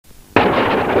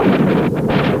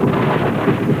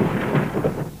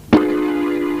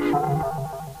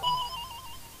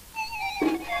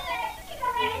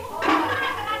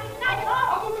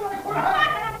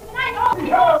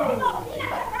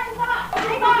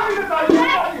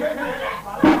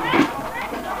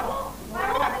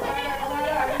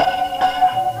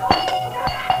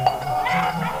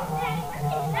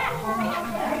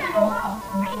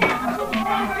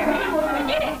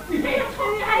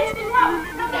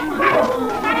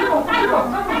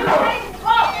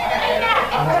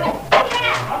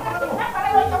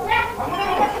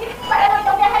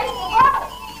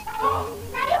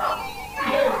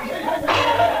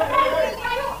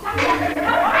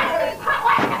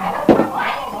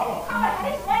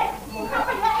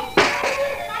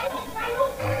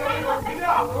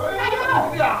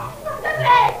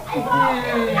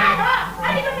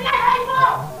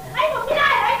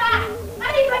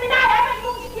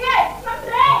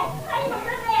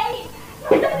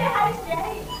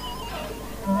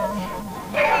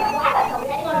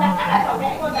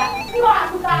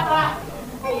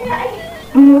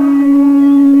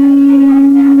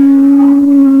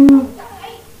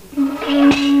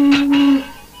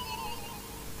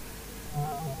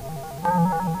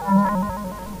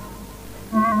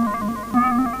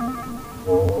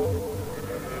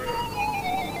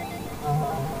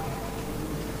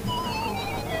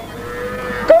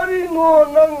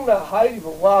nangna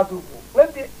haibo wadu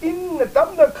nante inna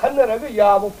tamna khanaraga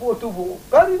yabo potubo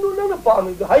karino nangna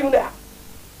pami ga hayune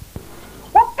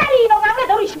wa karino ngamle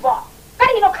dorisibo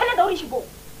karino khana dorisibo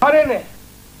arene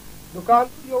dukan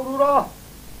yorura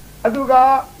aduga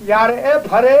yare e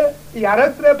phare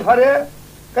yaratre phare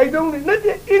kaidong ni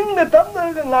nante inna tamna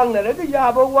ga ngangnaraga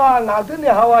yabo wa nagdne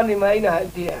hawani maina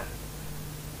haitiya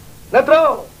natro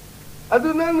adu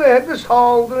nangna hete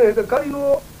saudre hete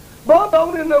karino ba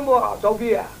dawne namo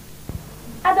chaubiya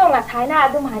ado ngasai na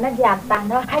adum haina gyan tan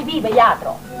na haibi ba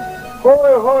yadro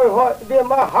hoi de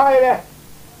ma haire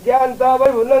gyan ta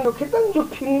bai bulan du khitang ju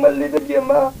phingmal le de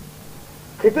ma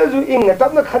khita ju ing ta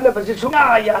na khan na ba su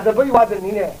ya ya da bai wa de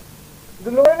ni ne du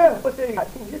lo ne ba se ga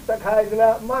ting ta khai na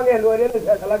ma nge lo re ne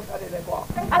sa kala sa de ko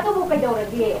ado bu kai do re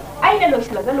di ai na lo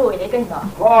shla ga lo ne kai na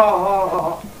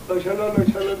ha lo shlo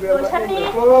de ma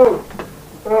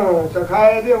sa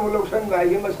khai de mo lo san ga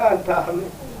yi ma san ta ha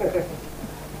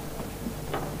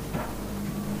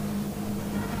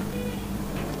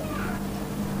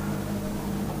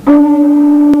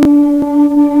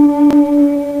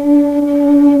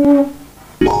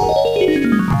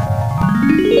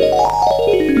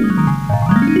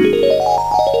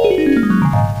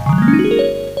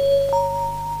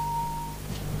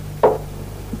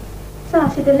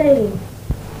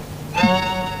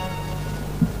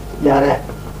Yare.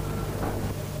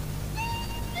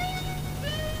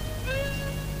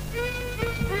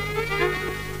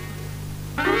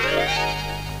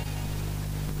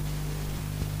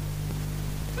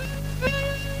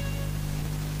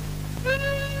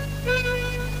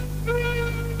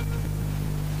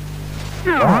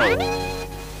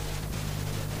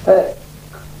 Hey,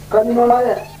 kani no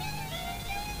laye.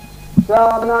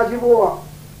 Sa na jibo.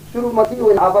 Suru mati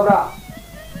huin apa bra?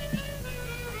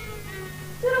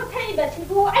 Suru thai ba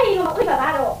chibu ai no koi ba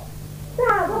ba ro.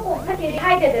 Sa go ko kha ke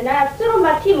hai de na suru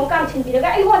mati mo kam chin bi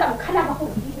ga ai ho na khana ba ko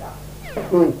bi ra.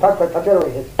 Tak ro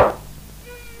he.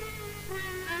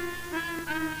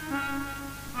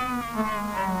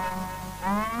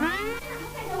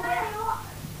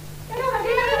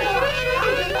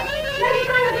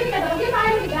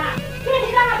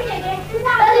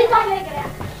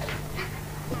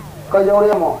 Kau jauh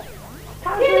dia mau?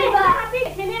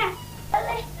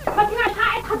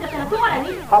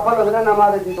 Apa lo sebenarnya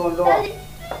nama ada di tuan tuan?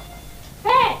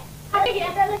 Hei, hati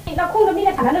kita kita kung demi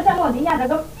kita sana sana orang dia ada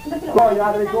tu. Oh,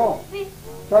 ya ada itu.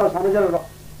 Sana sana jalan lo.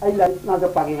 Ayo lah, nanti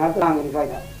pagi nanti langit ni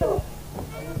saja.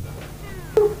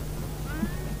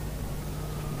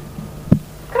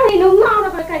 Kali lu mau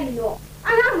apa kali lu?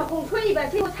 Anak mak kung cuy ibarat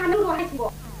sih, sana lu hai sih.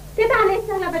 Kita ni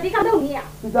sana berarti kamu ni ya?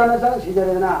 Kita ni sana sih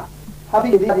jadi na.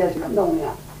 Habis dia dia sih kamu ni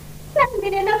ya. Sana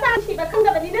dia nak sana sih, kamu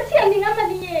dah berarti dah siap ni apa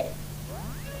ni?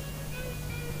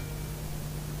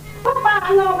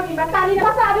 Papa ngau bagi batal ni dah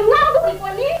pasal ngau tu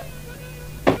ikut ni.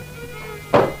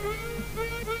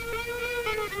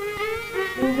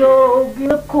 Yogi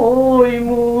koi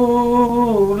mu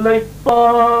lai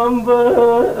pam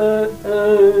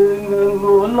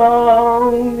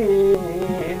ngulang ni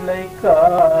lai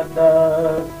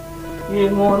kada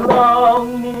ngulang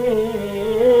ni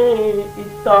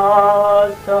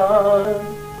itasa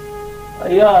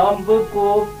ayam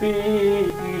kopi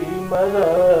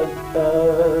marata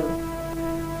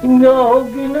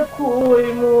Yogi koi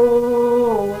mu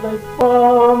lai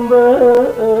pam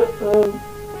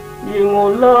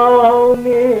Ingulaw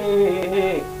ni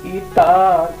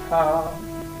itata.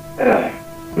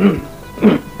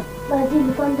 Bagi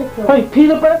lupa tu. Hai,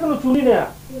 pila pada kalau curi ni ya.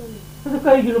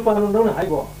 Sekai di lupa nong nong hai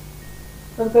go.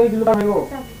 Sekai di lupa hai go.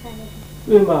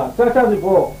 Ima, cara di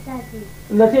go.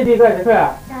 Nasi di kai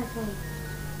apa?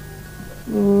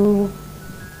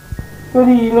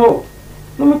 Jadi no,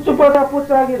 nami cepat dapat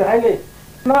lagi dah ni.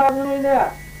 Nah ni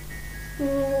ya.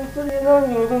 Jadi no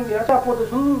ni orang dia dapat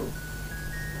tu.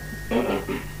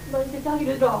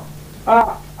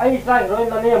 Ai sai rồi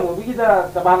nó nè một cái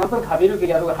ta ban nóต้องขับไปดูกี่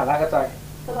ตัวหาลากระจาย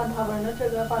ตะบันทำอะไรนะเจ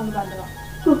อปันดูกันเนาะ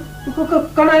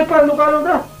ก็นายปันดูกันแล้ว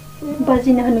นะบาจี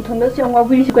เนี่ยหนูทนได้เสียงว่า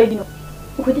วิ่งสิไปกิน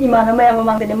กูที่มาทำไมมา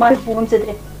มังแต่เนี่ยมาปูมันเสร็จเ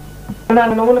ลยนั่น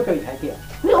น้องมันเคยใช้เกี่ย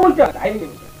นี่โอ้ยจะได้เลย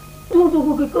ตัว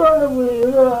กูก็เลยเว้ย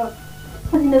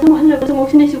บาจีเนี่ยสมหันเลยสมอง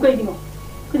ชิ้นนี้สิไปกินเนาะ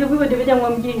คือจะไปเดี๋ยวจะงอ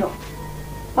มกินเนาะ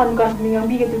ปันกันมีงอม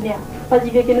บีกันตัวเนี่ยบาจี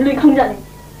ก็กินเลยขังจัดเลย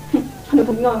หนู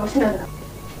ผมงอมชิ้นนั้น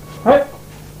เฮ้ย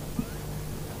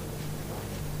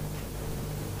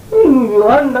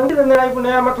นั่งที่ไหนปุ่นเ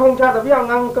นี่ยมาท่องชาติพี่ยัง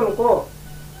นั่งกันก็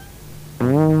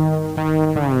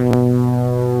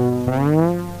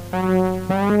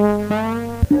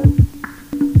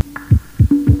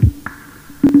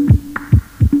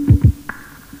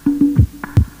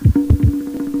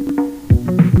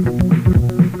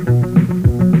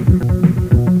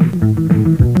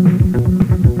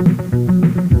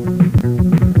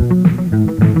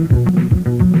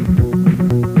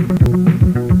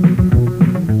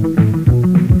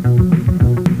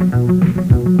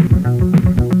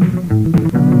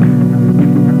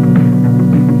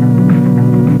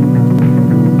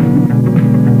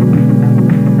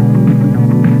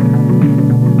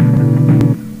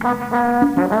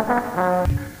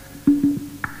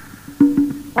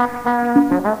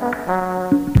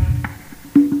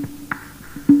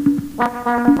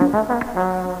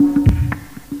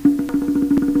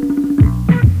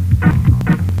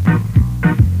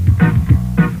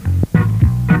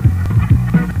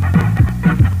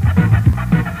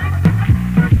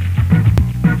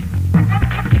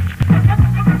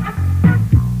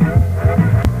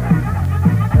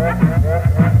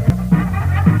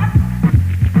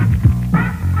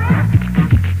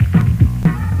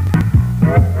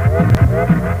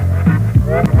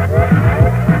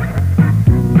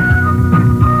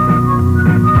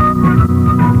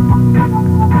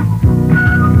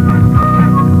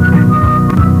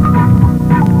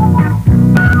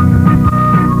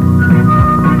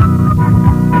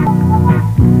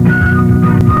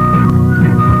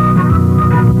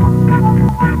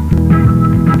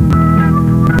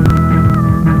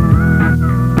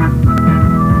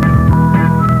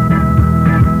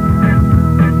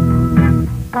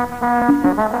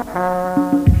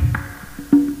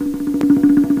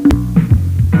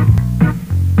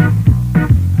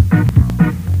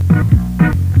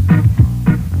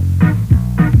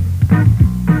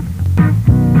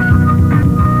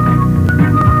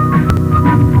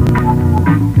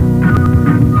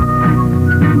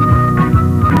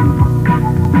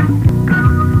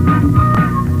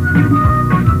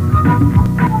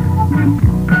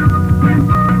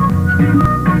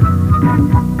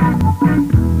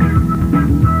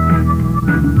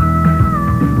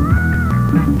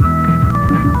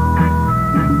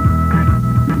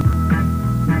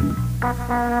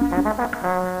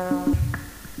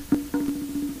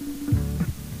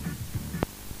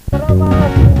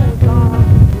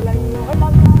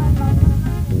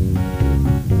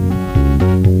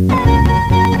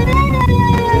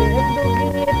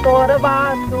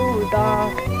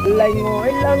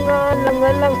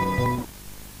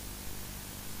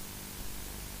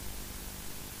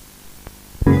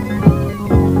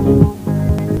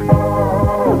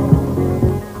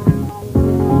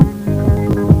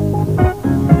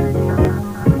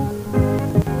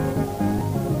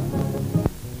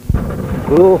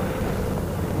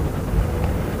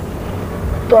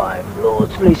Time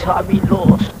lost, Lisabi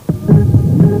lost.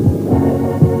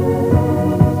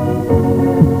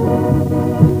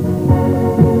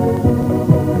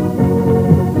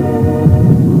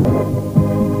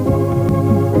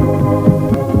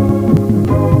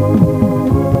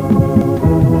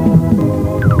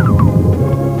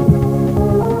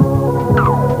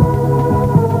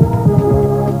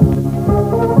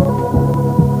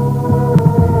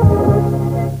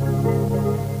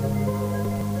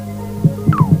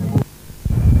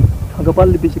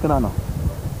 Agapal libis ka na, no?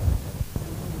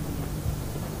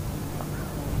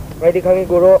 Ready kami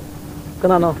guru.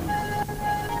 Kanano?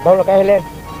 Bawa ka Helen.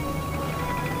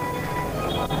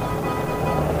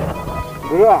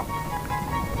 Guru.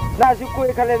 Nasi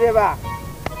kue kale deba.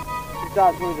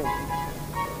 Kita sudah.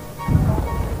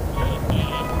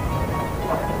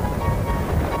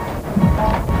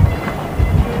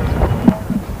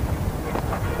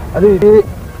 Aduh,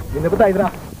 ini apa Indra?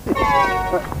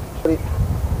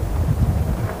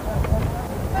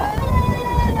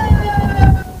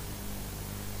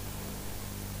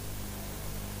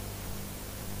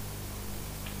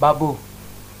 Babu,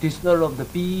 Dictionary of the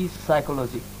Peace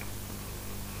Psychology.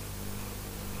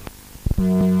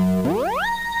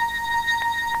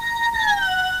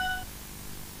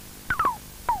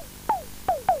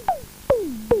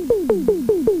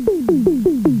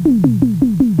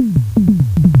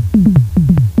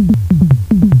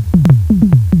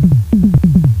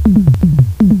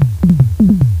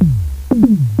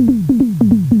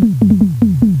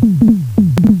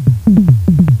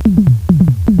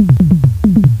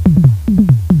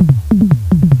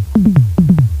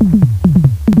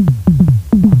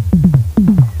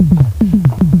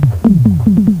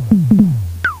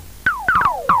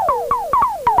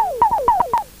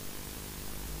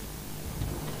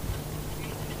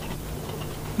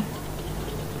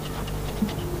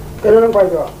 Kenapa kau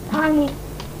itu? Tangi.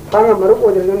 Tangan baru kau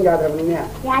jadi orang jaga begini ya?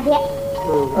 Ya dia.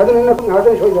 Ada nina pun ada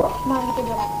yang show Mau itu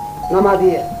dia. Nama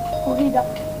dia. Udah.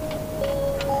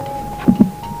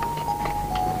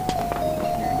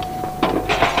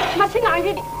 Masih nggak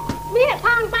jadi. Ni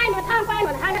tang paiหมดท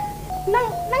าง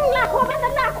นั่งลากคอมัน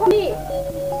นั่งลากคอนี่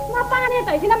มาป้าเนี่ย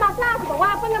ต่อยที่น้ำมาซ่าบอกว่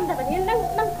าเพิ่งนำแต่แบบนี้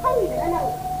นั่งเข้าอยู่แล้วนะ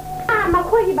มา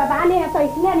คุยกับบ้าเนี่ยต่อย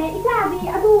ที่เนี่ยอีกอย่างดี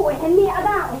อะดูเห็นนี่อะ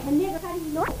ด้าเห็นนี่ก็แค่ดี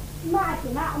เนาะมาถึ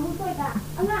งละมุ้งด้วยกั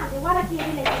นง่ายแต่ว่าละเกีย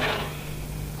ร์เลย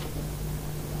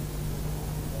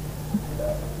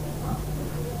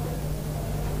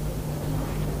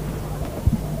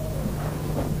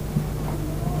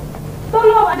ต้อง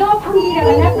รออะดูพังดีกัน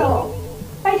นะโต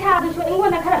ไปชาดูช่วยเอ็งวั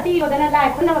นนั้นขนาดที่อยู่แต่นั่นได้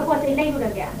คนนั้นมาควรจะเล่นดูเด็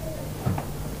กแ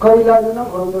ก Kau lagi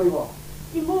nak orang tu ibu.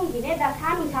 Ibu ini dah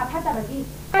kanu siapa tak lagi.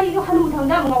 Kali itu halu thang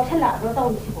dah mau celah, lo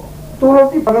tahu ni siapa. Tu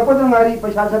roti pada pada ngari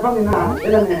pasal siapa ni na?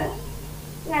 Helen ni.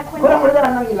 Korang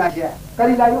berjalan lagi lah sih.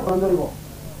 Kali lagi orang tu ibu.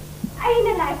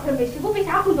 Aina lai khur me sibu bi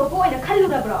sa kun do ko ina khallu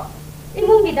ra bro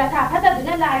imung gi da tha phata du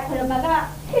na lai khur ma ga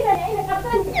thila ne ina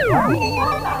kaptan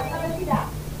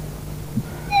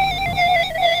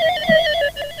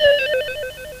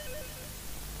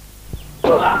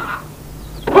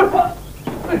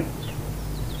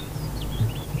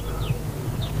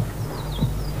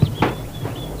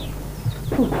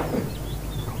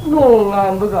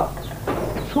ngon buka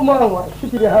semua orang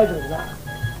sudah hadir lah.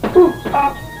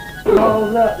 Now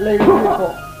let lady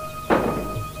go.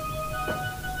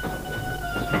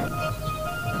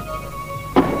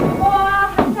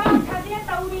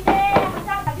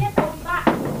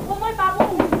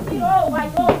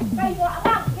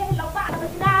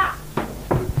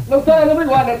 Lúc tới nó mới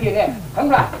qua được tiền này, không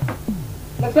ra.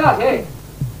 Nó sao thế?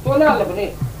 Tôi nào là vấn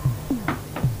đề.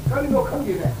 Cái đồ không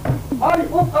gì này. Ai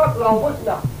úp các lòng với gì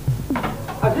nào?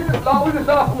 Chỉ là lòng với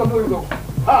sao không làm được đâu.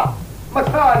 Ha. Mà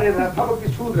sao này là thằng cái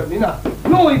chú rồi nè.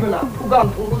 Nói bên nào, cũng đang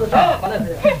cùng với sao mà này.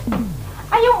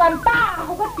 Ai dùng anh ta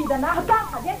không có gì đó nó ta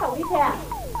phải biết cầu đi theo.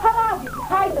 Ha gì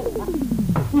hai từ.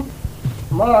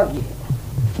 Mà gì?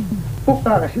 Phúc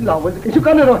ta là xin lòng với cái chú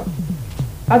cái này rồi.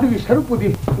 Ai thì sợ lúc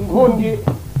gì, hôn gì.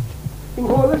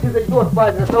 Hôn nó chỉ để đốt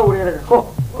bài là sâu này cô.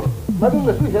 Mà đúng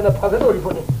là suy sẽ là phá cái đồ đi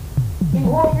phụ này.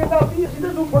 Hôn cái nào thì chỉ để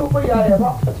dùng phần bây giờ này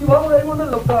đó. Chỉ bảo người muốn nó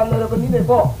lộc tàn là vấn đề này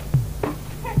cô.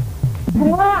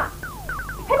 Đúng à?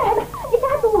 Thế này là ít ra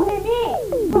tù này đi.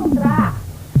 Không ra.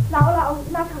 Lão nó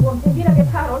thằng gồm thế biết là cái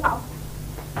thằng đó lão.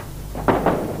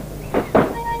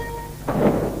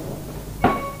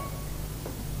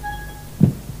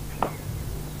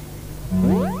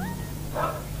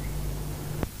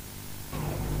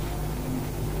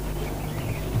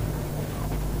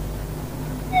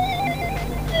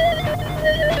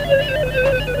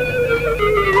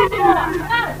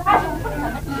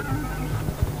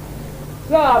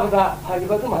 Sao bây giờ phải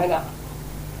có thứ mấy nào?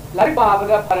 Lấy bà bây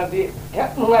giờ phải đi hết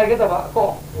ngày cái gì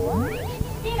cô?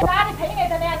 Đi ra thì thấy ngày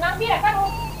ta này nắng biết là các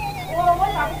ông. Ô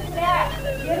mới làm cái gì đấy?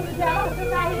 Giờ bây giờ nó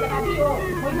cứ sai thì là đi ô.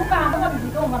 Mới lúc nào nó làm gì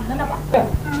đâu mà nó đâu bảo.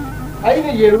 Ấy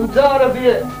cái gì cũng cho được đi.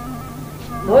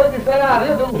 Nói cái sao là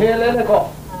nó không hề lên cô.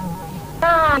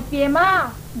 À, kia mà,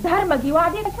 dharma की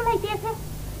वादे कशा नाही तेच आहे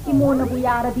की मोन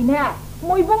बुयार दिने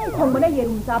मोई बंग खोंग बने ये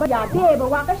रुसा बा या दे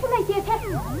बवा कशा नाही तेच आहे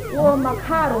वो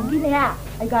मखारो दिने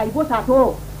आई गाई बो साथो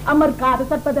अमर का तो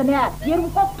चटपदने ये रु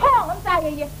को फोंग हम चा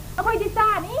ये अखोई दि चा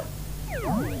नि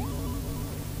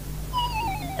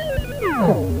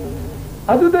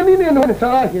अदुदनी ने नो सा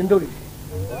हिंदोरी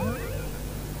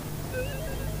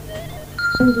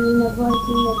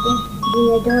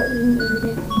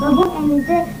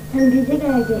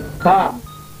हाँ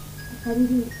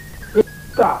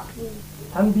का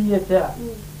हिंदी है क्या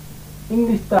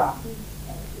इंग्लिश का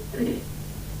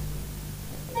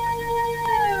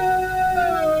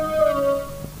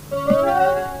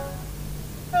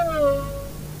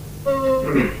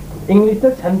इंग्लिश तो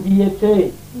हिंदी है क्या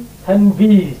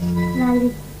हिंदी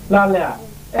लाल या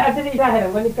ऐसे नहीं है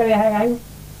वो नहीं करे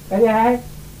है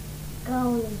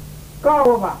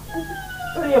kau apa?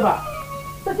 Kau apa?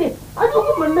 Tapi, aku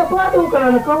pun mana padu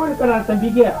kerana kau kerana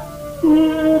terbiak.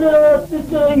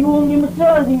 Kita yung ni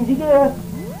macam ni juga.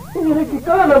 Ini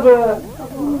kita apa?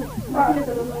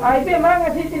 Aite mana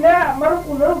sih tidak maru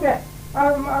pulau ke?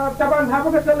 Caban apa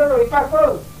ke selalu ikat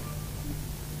kau?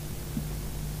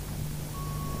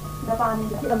 Dapat ni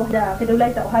kita boleh kita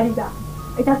ulai tak hari dah.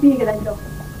 Kita pergi ke dalam.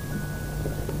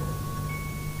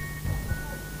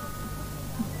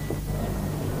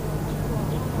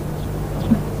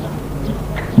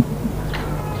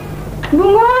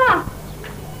 Bunga!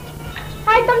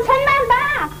 Hai tâm chân man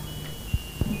ba!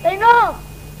 Đây ngô!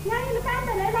 Ngay lúc ăn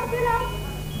tới lấy lắm chứ đâu?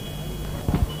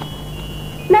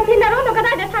 Nằm thì nào nó có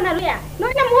đại để thằng nào lìa?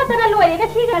 Nói nằm mua tao là lùi cái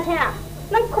chi cái à?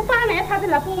 Nằm khúc ba này thằng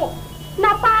là phụ.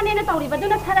 Nà ba này nó tàu đi vào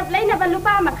nó thằng lấy nà vào lúc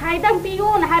ba mà khai đăng pi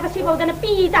u nà hai bác sĩ bảo nó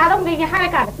pi ta đông cái hai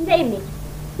cả cái gì này?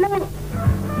 Nằm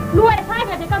lùi khai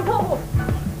cái cầm thô.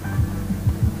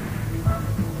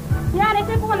 Ya này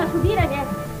sẽ phụ là sudi rồi nhé.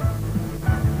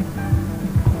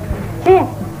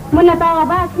 Mana tahu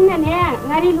apa sih ni?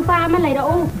 Ngari lupa aman lagi dah.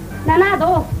 Nana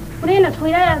do, punya nak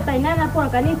cuci dah, tapi nana pun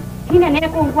kan ni. Ini ni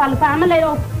kong kuat lupa aman lagi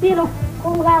dah. Tino.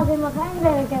 Kong kau ke makan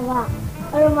lagi ke apa?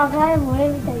 Kalau makan boleh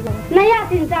bisa juga. Naya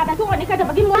tinja, dah tu ni kata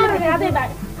bagi muat lagi ada dah.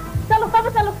 Salo,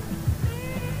 kau salo.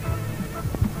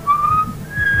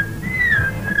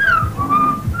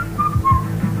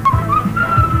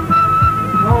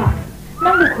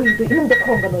 nang lu khui tu ilung de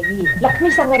khong ga noi ni lakmi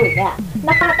sang ro ne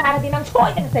na ka ta di nang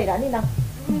choi tang sai ra ni nang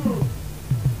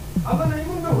amana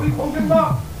imung de hui khong ken ba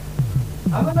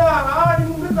amana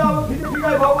imung de da ba phidi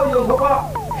phai ba ba yo ba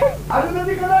aduna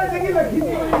di kana de ki la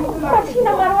khini imung de pa chi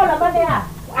na ma ro la ba de a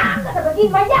ka ta gi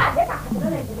ma ya de ta ka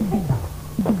na de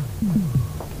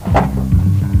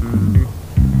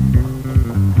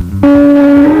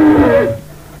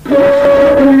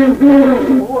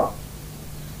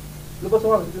Lepas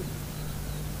orang itu.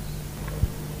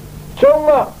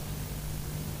 Cuma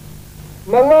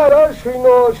mengara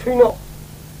suino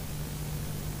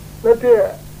nanti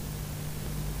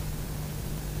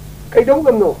kai dong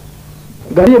kan no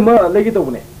Gari mana lagi tu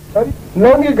punya? sorry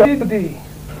nanti gari tadi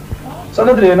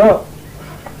Sana tu no.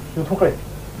 Yang pukul.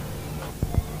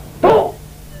 tu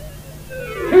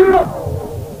hira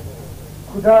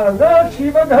kuda na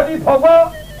siapa gari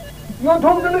papa yang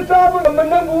thong tu siapa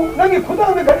menanggu nanti kuda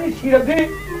na gari siapa di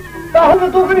tahu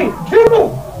tu kini hira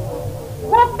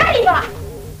ko kai ba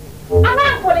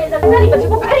anang ko le da ngari ba chi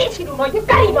ko kai chi lu no ye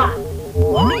kai ba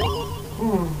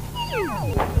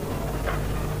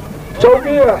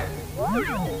Jogia,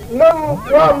 nang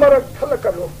wa marak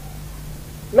thalakalo.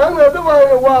 Nang ada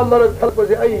wa marak thalako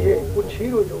je ai ye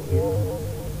kuchiro jogia.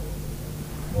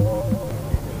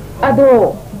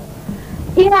 ado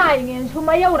ina ingen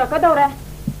suma yaura ka dawra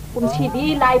kum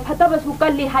sidi lai phata ba su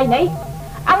kalli hai nei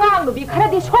angang lu bi khara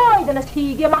di soi dana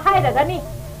sige ma hai da ni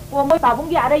o moi babung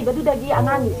gi arai ba du da gi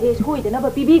angang ni se soi dana ba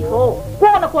pibi kho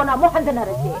ko na mo handana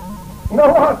ra se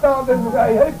Nawa ta de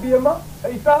mugai hai piyama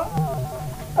aita.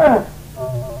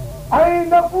 Ai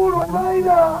na puro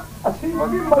naina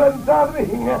asibagi maran sadre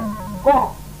hinga.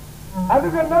 Ko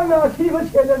aduga nana asiba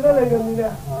chena na le gamina.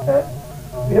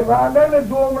 Devana le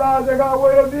domra jaga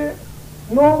wayadi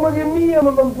nomagi mi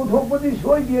amam puthopadi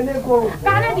soi diene ko.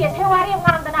 kana dia se wari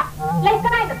ngang dana lai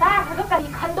kai da ta ka kari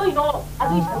khandoi no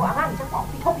adu isu angang se ko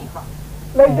pi thopi ko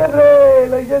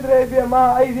Lejadre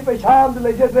piyama ai si pe sham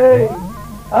lejadre.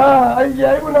 Ai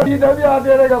yai bu na di da bia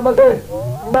de ga ma se.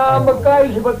 Na ma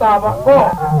kai si bataba ko.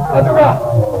 Aduga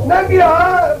nangi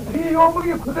a thi yo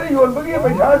bagi khudai yon bagi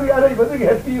paisa di arai bagi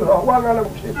heti ho wa ga la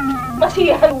ku.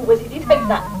 masi halu ba si di sai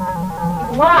da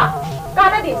wa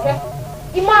kana dia se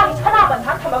ima ni chana ban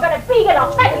thang thama ga na pi ga la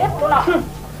sai le ko la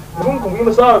Mungkin kau ini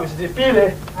masalah mesti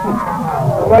pilih.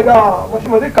 Wa ga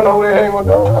masih kalau we hai mo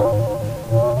da.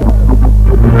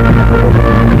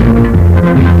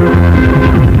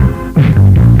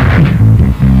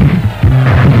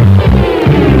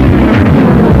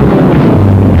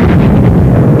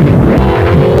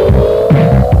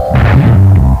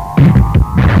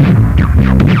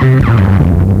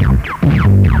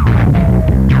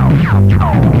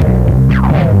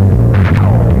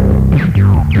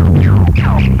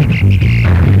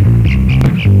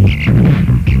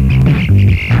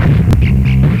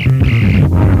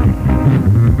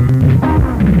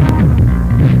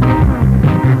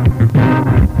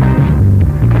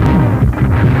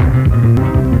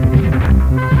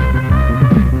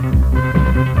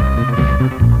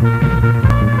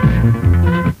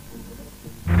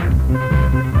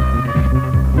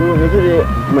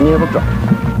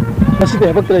 Masih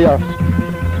deh, betul ya.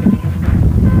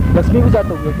 Lakshmi bisa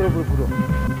tahu betul bro.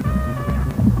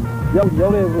 Yang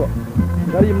le bro.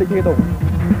 Gari yang lagi kita.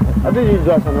 Ada di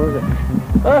jual sana tu.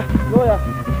 Lo ya.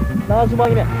 Nah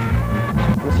semua ini.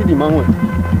 Masih di mangun.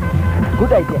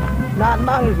 Good idea.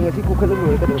 Nang itu masih kau kerja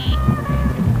dulu itu.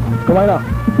 Kemana?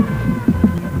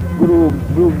 Guru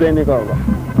dene kau.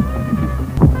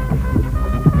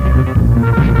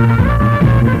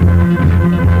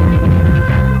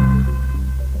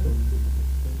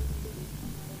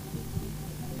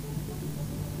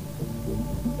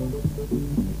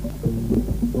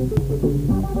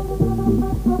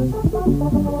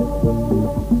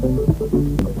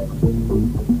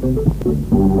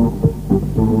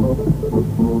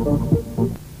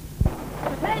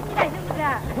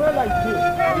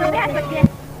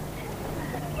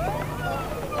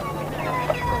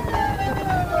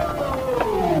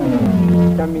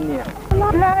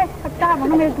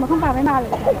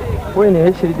 Ôi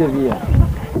này xử lý được gì à?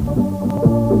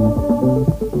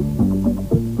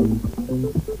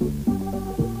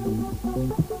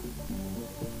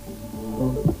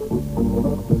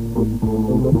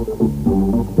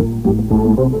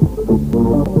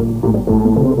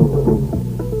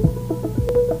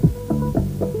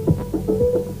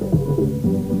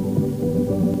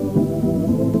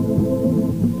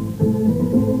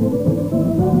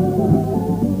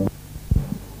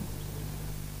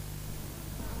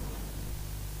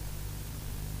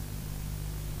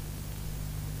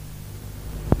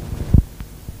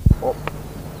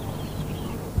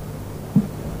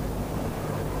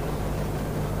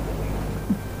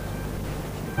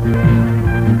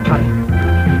 Hari.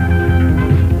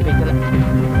 Baiklah.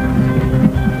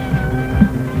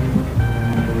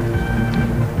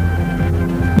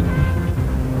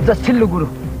 Jasil guru.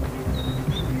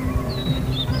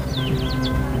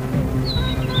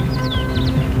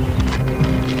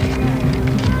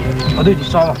 Aduh, di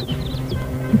sana.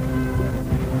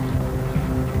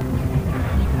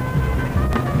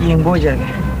 Yang bojar ke?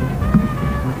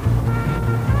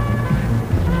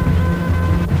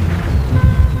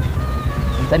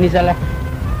 Tani salah.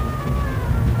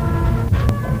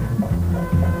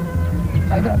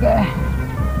 Saya ke.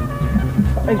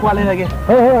 Anh qua lên này kìa.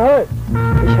 Hey.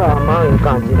 Sao mà người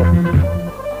cản gì đấy?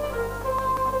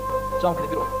 Trong cái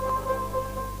video.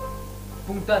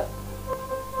 Pulta.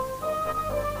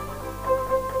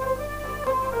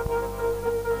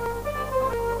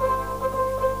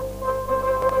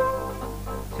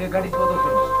 Saya gaड़ी छोड़ दो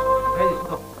फिर. गाड़ी छोड़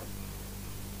दो.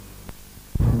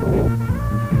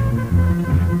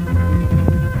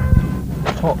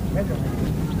 Thôi.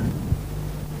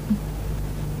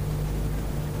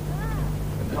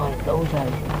 Rồi, đâu rồi?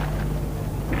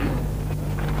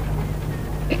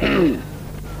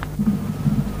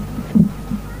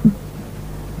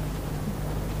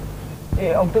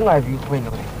 Ê, ông tức ngày vì quên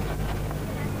rồi.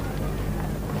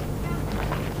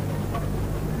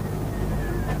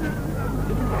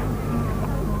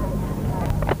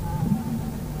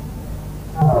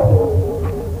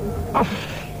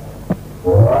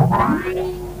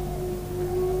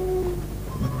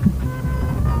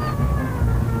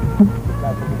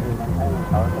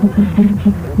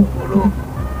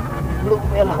 Belum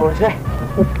merah harusnya.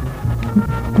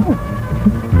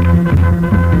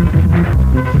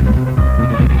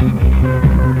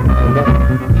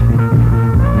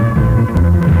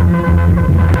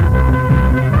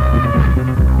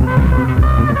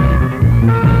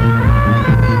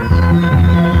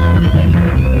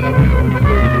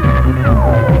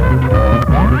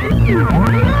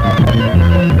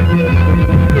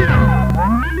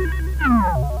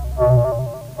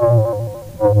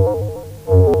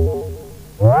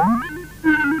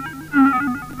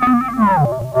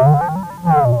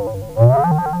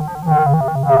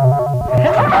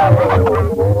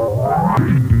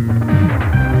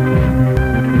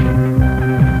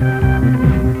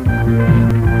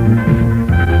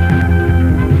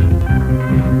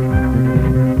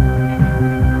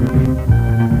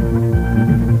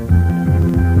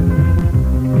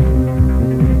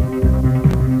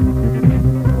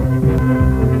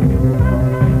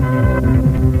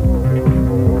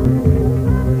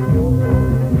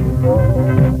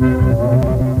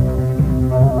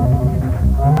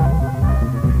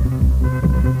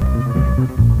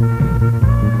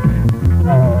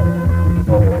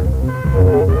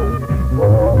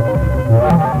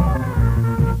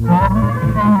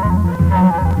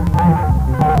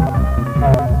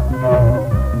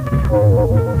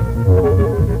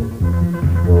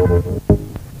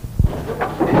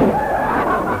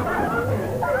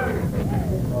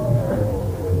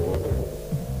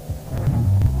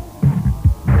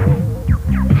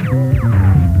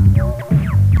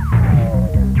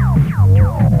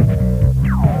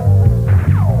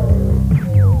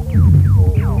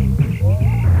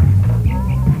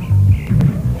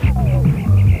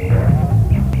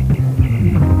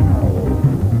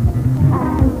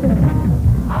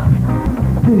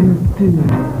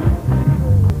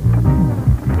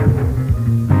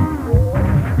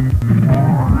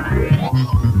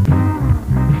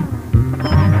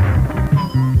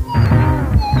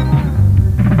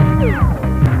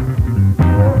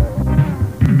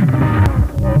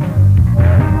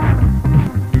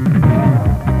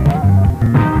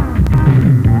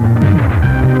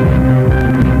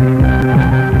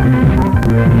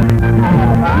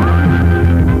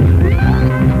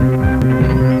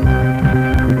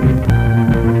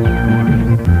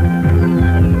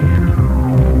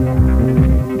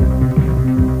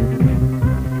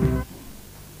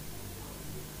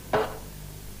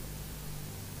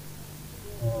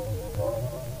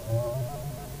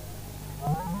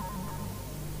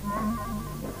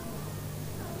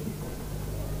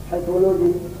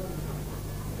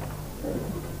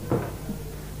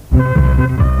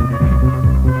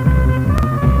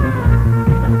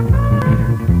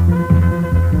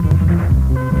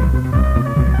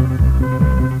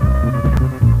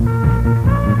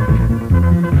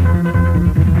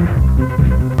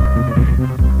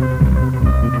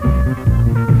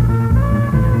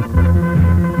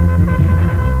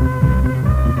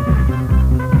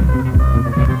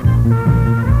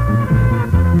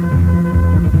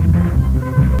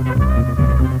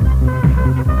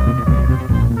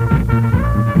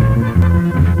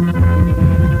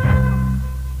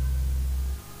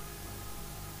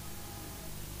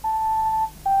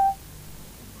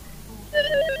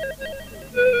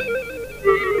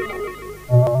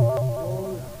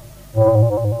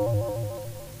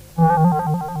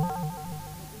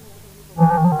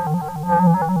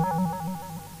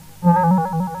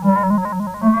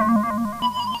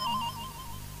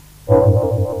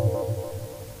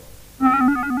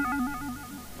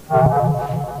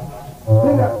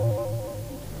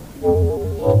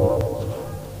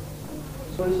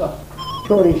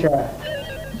 Sorry, sir.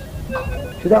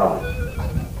 Sit down.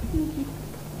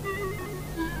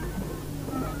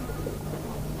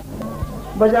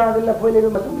 Bazaar la phoi le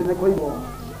matum ne koi bo.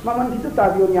 Maman kitu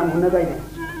tabiyo nyam hunna dai ne.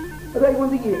 Ada ai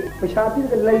gondi ki pashati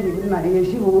ke lai ni na he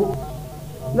shi bu.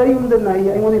 Lai um den na hi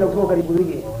ai ngoni la tho kari bu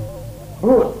ki.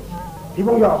 Good. Ti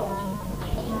bong yo.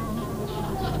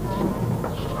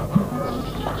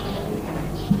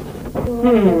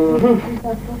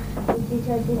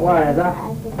 Why that?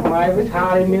 My with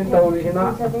high mental is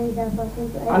not.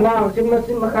 And now,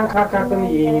 Simma Kaka,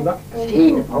 but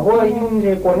seen a boy in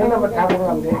the corner of a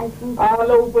tavern.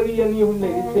 All over the new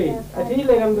lady say. I see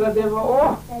them that they were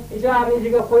all. It's a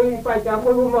music of 45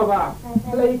 Mava.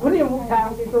 Like, couldn't move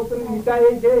time to open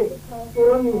the day.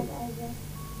 For me.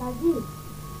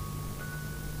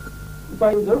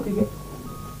 By looking.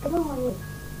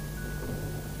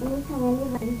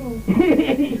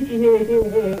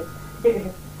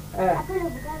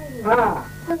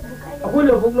 Aku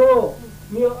le buk lo,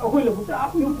 ni aku le buk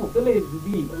aku yung buk le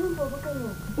di.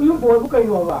 Yung buk bukan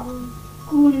yung apa?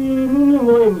 Ku ni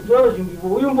mo yung jual sini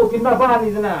buk yung buk kita bahan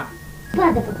ni sana.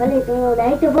 Pada bukan itu, dah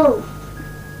itu buk.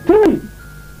 Tuh.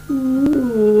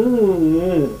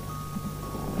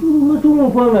 Cuma cuma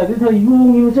faham lah, dia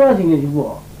yung jual sini sih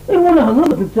buk. Mana hang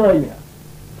nak jual ni?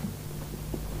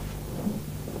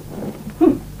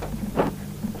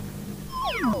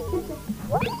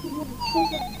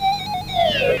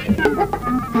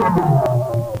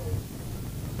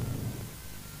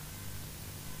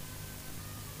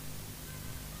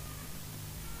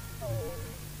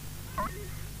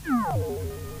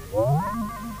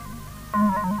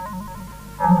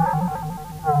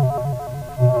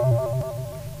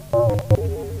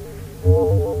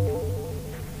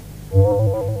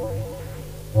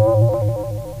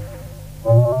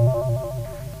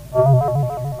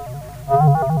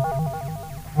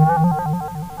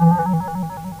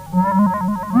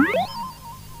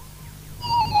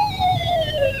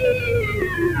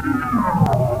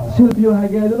 Silvio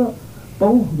Hagel,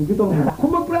 oh, look at all.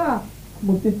 Come up, bra.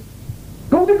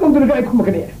 Go to the guy, come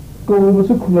again. Go over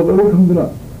to come over from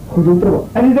the Hotel.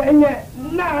 And the end,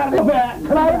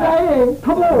 cry,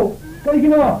 come on.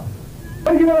 Carigino.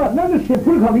 Carigino, not the ship,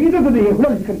 full coming into the day.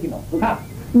 What is Carigino? Ah,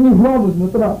 you was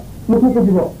not no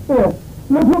possible. Oh,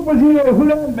 no possible. Who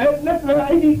let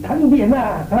me can be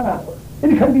enough.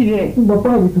 It can be there. The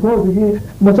problem is to go to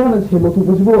Masana, to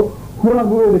possible. Who are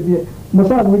going to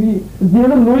Masa budi dia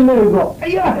nak nulis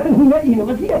lagi. Ayah, nak ini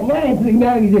mesti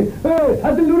nak ini.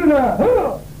 Satu dulu na.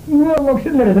 Ini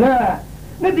maksud nak.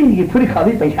 Nanti ini puri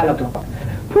kali पैसा लगता.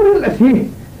 Puri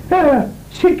lagi.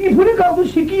 Siki puri kau tu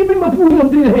siki pun mampu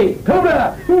nanti है. Kau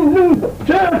dah.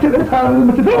 Saya cakap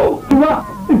tahu mesti tu. Cuma.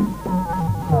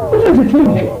 Macam tu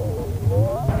ni.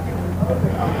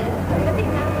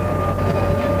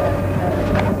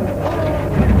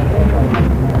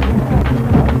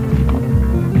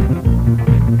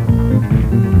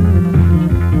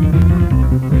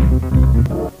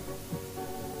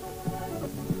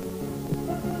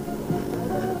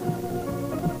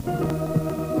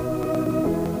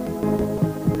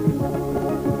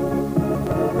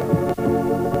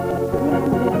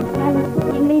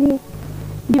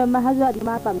 Mahazwa di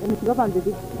mapam ini juga pam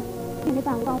jadi. Ini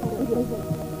tanggung ini.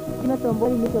 Ini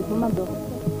tombol ini tu cuma do.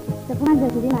 Sekarang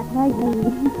jadi mata ini.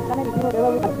 Karena di sini ada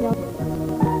beberapa.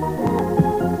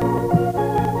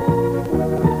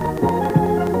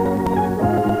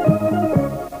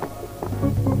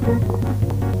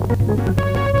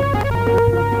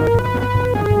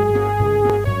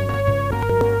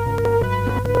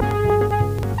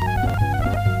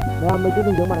 Nah, macam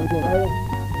ni jangan macam.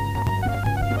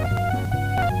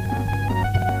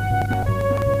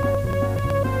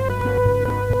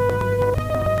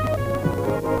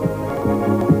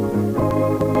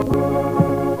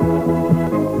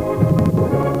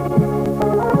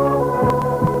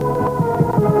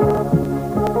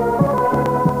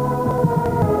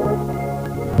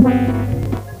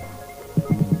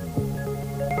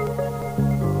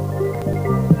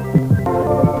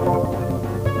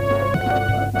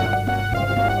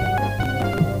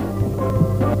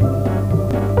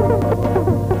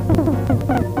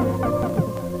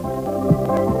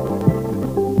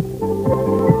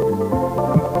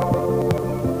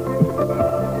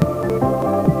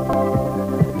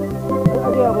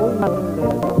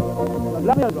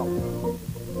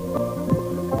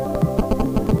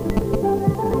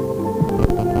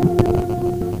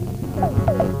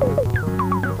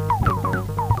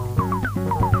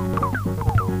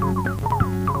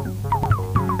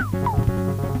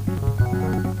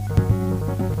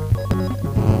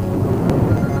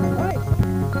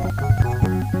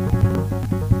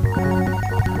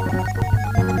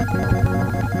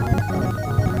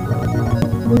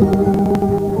 Ada,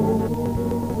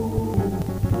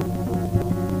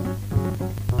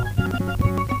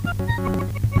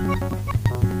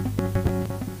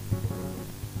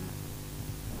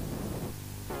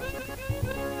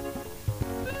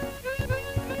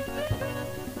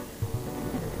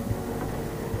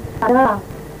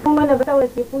 kung ano ba tawag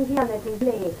si Pung Hiyan na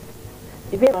tingli?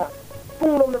 Ibig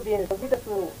Pung lom na biyan so kita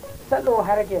su salo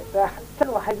harake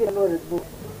salo habi lo du.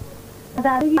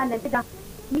 Ada ri yan na tika.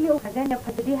 Miyo kagan na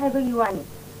phatdi hai ba yuani.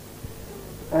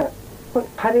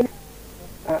 Hari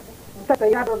ta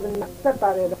yaro din ta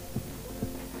tare do.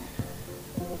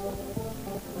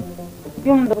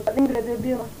 Yum do ta dingre de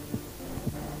biyo.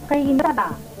 Kai hinda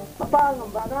da. Papa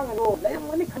ngam ba ngang lo lai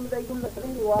mani kham dai yum da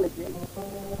dingre wala je.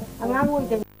 Angang oi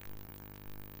de.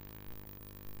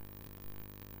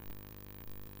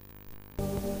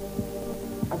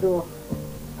 Ado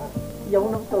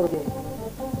yang nak tahu deh.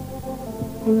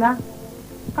 Hina.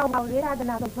 Kau mau lihat ada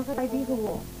nak apa kai bi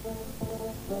ko.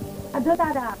 Ada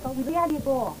da kau bi ya di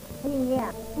ko. Ni ya.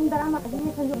 Undara ma kai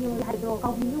ni sanjo ni hai do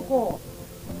kau bi ko.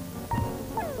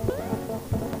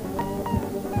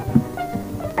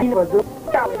 Ini baru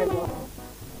kau ni lo.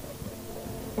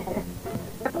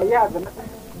 Ya benar.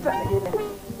 Tak lagi ni.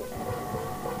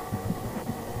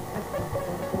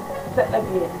 Tak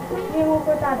lagi. Ni mo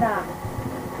ko da.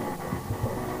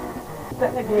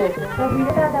 Tak lagi. Kau bi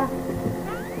da.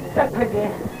 Tak lagi.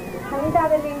 Kami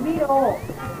da ling bi ro.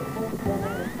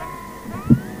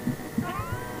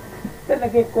 Tak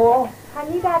lagi ko.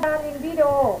 Kami da ling bi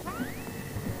ro.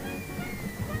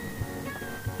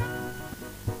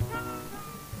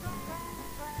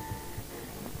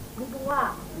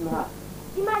 Bunga. Nah.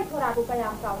 Imai thora ko kaya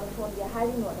kau na thon dia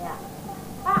hari no ya.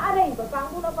 Are ba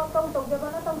kang bu na kang tong jaba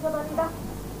ni da.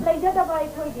 Lai da bai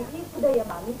thoi di ti khudai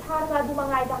ma mi thar ga du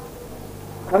mangai da.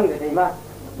 Khang de ma.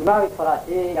 Ma bi thora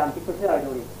e yam ti ku se ai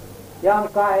dori. Yam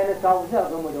ka ai na sau se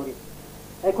ga mo dori.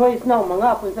 Ai khoi snau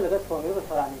manga pun se la ga thong ni ba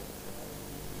thora ni.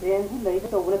 Yen ji lai da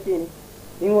to bu na tin.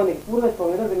 Ningo ni pura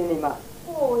thong ni da ni ma.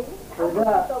 Oi.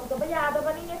 Oda to ba ya da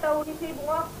ba ni ne tau ni si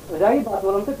bunga. oda ki baat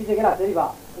bolam to piche ke raate ri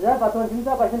ba. Oda baat bolam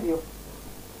jinta paisen diyo.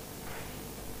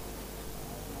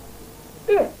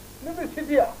 Nimi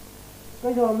sidiya.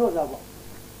 Kai jo amlo za ba.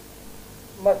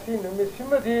 Masi nimi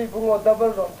simadi bungo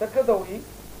double ron sakadawi.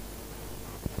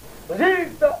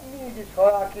 Rita ni ki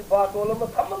soya ki baatola ma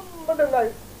tamam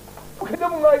madangai.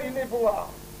 Pukidam ngai ni bunga.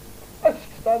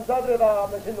 Asistan sadre da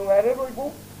masi nungaire roi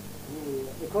bu.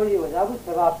 Ikoi oda bu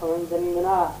saga phang dani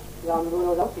mana yam do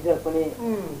no da piche pani.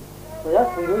 Oda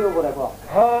sundu yo bora ko.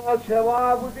 Ha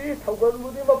sewa budi thogan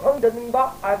budi ma phang damin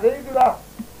ba adai dula.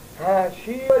 Ha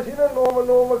shi asina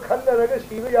noma khandaraga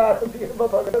shi ya di ba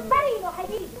ba. Sai no hai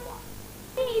di.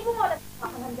 Ni bunga da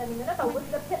han da ni na tau bu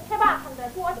da se ba han da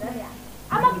ko da ya.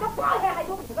 Ama ki ba hai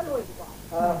do ko loi ko.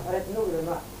 Are tinu ge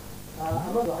ma.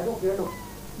 Ama do hai do ge no.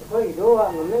 Ikoi do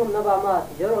wa ngom na ba ma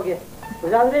jero ge.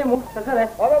 Oda re mu sakare.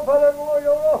 Para mo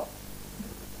yo.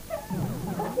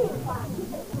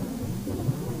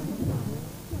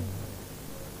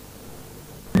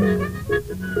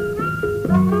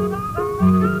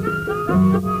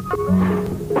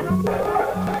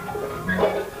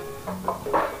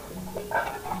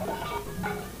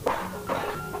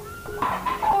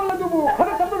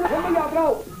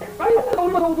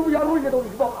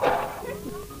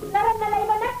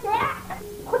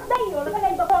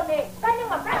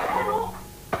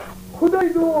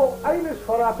 Kudaido aina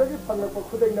sorata ji panna ko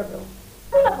kudai na karo.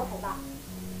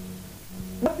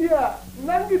 Nadia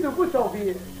nangi du bu sau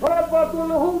bi sora ba to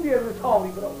lo hong dia ru sau bi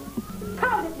bro.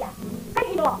 Kau dia.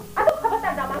 Kai no. Adu ka ba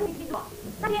ta da ma ni ki no.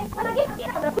 Nani ana ki ki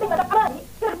ana ku da pa ni.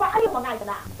 Ki ba ai mo ngai da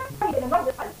na. Kai ne ma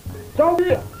de pa. Sau bi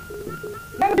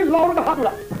nangi lo ro ha du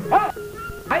la. Ha.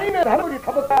 Aina da haru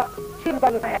ka ba ta shin ba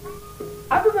na.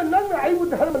 Adu ga nan ai bu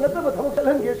da haru na ta ba ta ba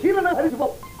lan ge shi na hari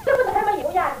bo. 这不是还没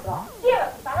有呀？这个，第二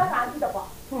打了啥记得不？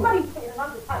那你谁让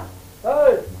你看？哎，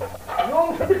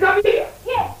用什么加密？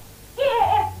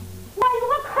那如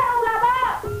果看了吧？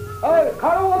哎，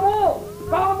看了我不？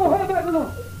刚不会在这种。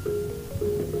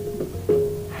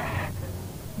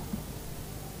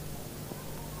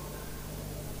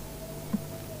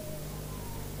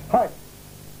嗨，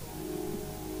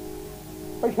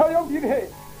ไปชายังดีเลย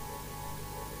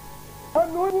ท่าน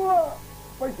น้อยวัว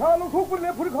ไปชาลงทุกคนเล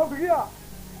ยพูดเขาถึงอ่ะ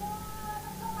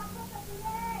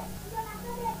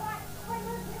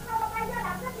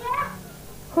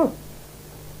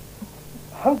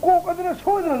한국 어디는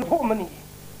소리는 소문이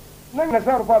내가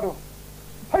사러 봐도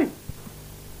하이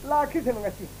라키세는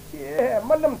같이 예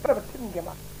만남 따라 치는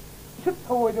게막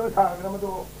슈터워에 저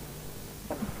사람도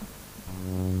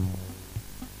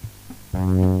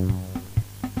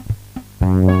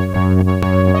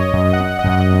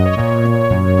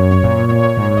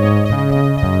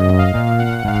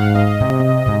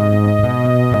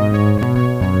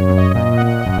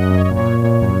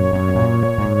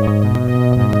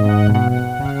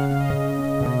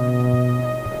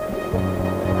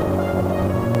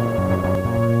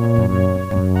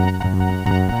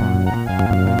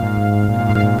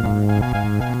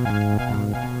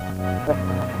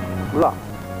Ula,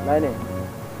 lain ni.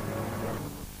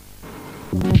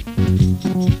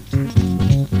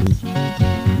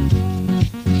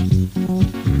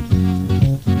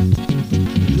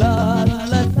 La la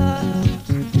la,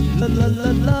 la la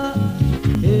la la,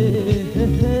 hey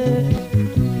hey hey,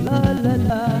 la la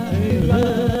la, la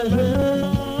la la,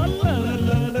 la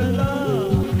la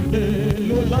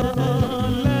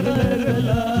la, la la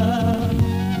la.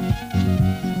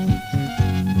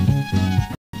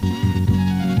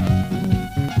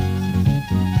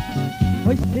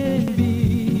 Palheibi,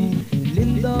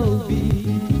 Lindawi,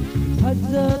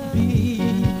 Hazabi,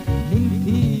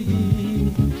 Nintibi,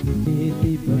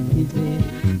 Seti Baptize,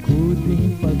 Kuding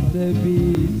Pagsabi,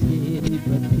 Seti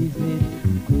Baptize,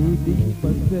 Kuding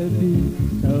Pagsabi,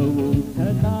 Tawong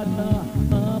Tadata,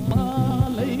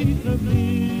 Mapalay Trabi,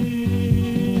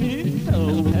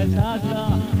 Tawong Tadata,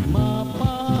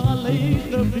 Mapalay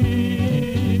Trabi.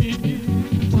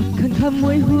 Kan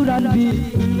kamoy huranbi,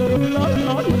 la la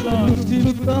la la,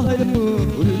 simukta hayramu,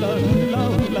 la la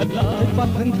la la.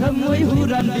 Kan kamoy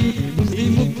huranbi,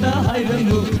 simukta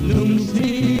hayramu,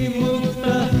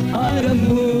 simukta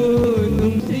hayramu,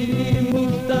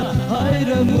 simukta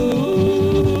hayramu.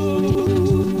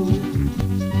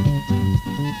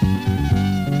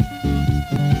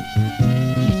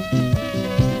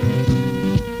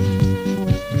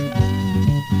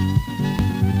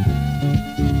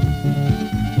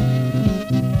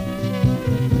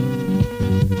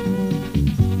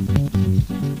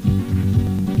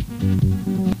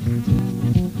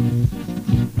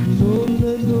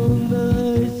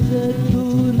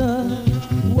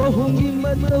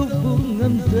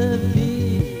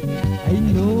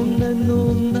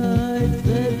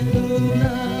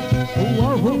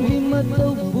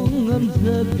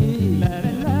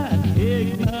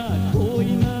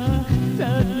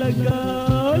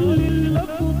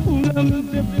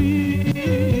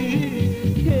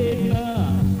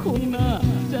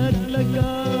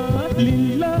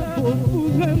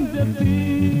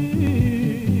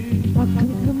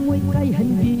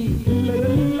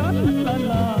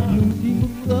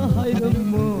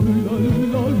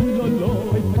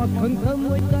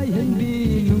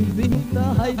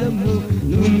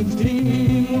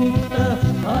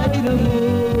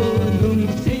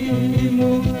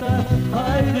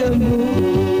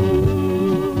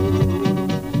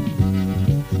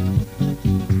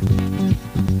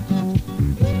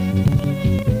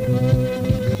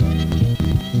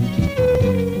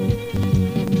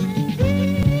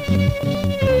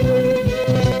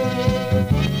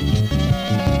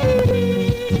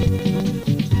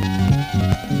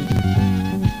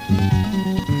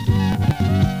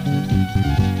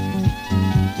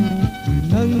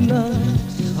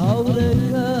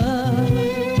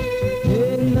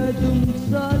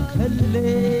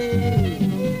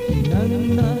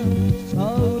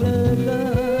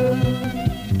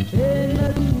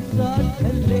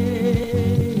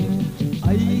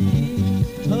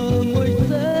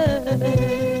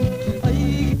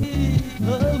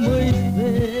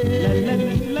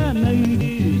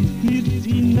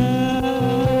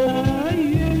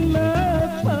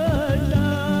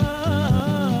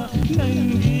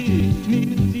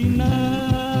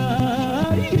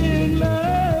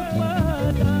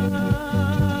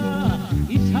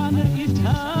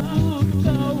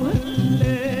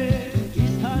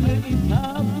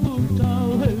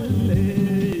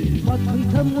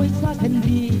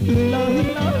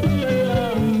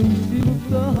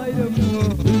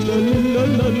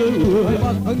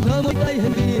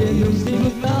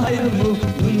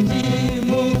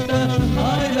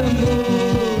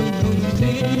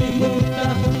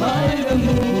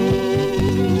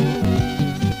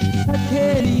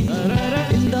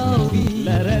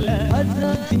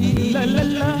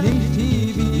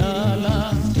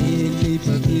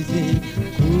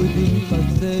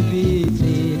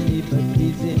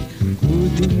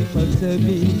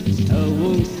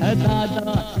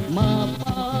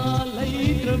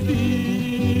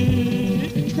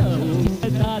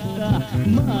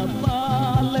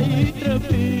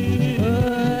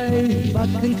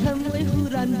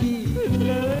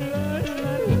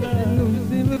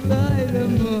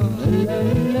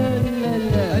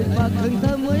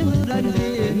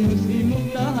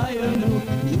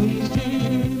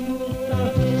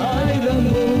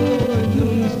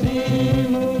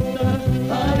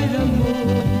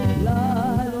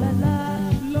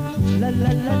 La la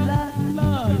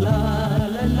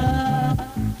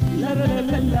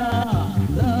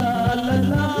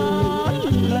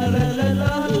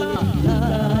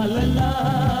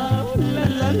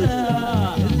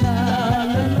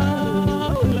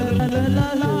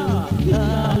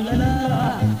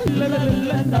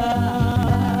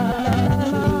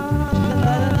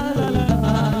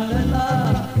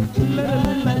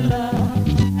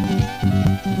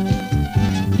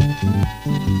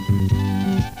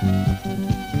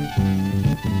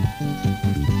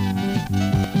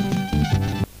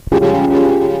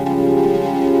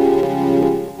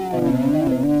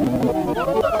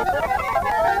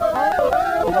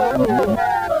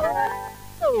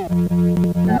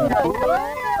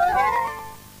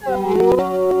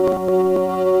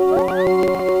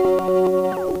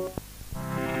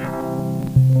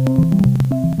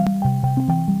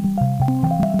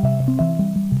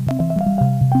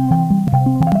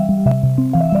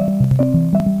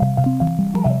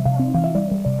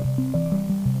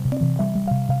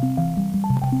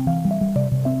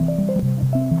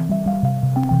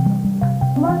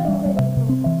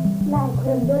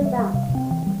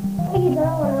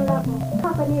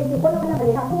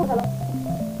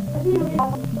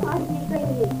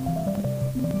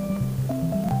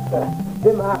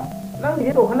Bima, nang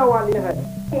hidup hendak wali ni.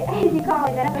 Di kau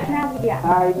ada nak kenal dia.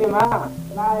 Hai Bima,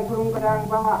 lai kurung kadang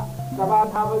pa, kabar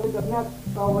thabar tu kerana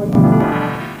kau boleh.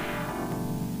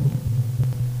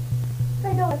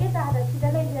 Saya dah kita ada kita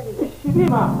lagi.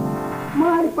 Bima,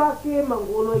 mai pakai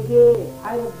mangolo ke,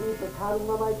 ayat di petharu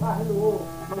mai pahalu,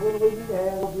 mangolo lagi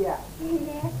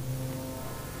dia.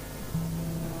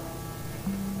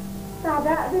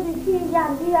 Sada tu di sini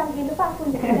yang gitu pak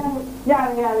pun jangan. Ya.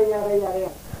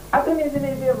 Aku ni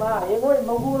sini Bima, yang boleh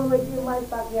mangolo lagi mai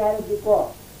pakai ayat di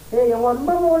ko. Yang boleh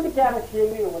mangolo cara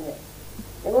sendiri punya.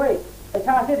 Yang boleh,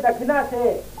 saya dah kena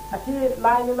saya. Asyik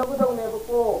lain yang lagu dong ni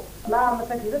buku, lah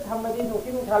macam kita thamma di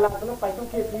nuki nuki halang tu nak pakai tu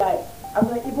kiri.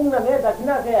 Aku ni ibung ni dah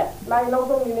kena saya. Lain lagu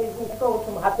dong ni ibung tu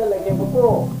cuma hati lagi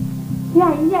buku. Ya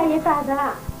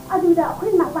sada. Aduh dah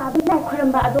aku nak bawa bila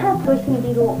kurang bawa tu tu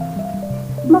sendiri.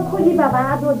 Mak kuli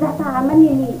bawa tu jasa mana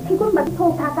ni? Cikgu bagi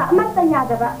thok thaka amat tanya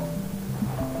dah.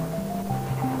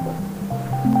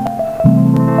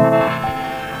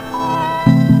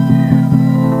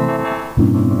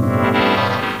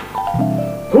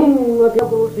 Tiap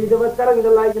berusi dapat sekarang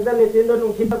kita lagi kita lesin dan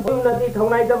nungsi tak pun nanti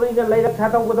thongai dapat ini lagi tak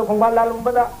tahu kita kembali lalu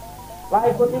pada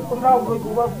lagi kuti kumrau kui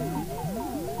kuba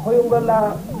koyung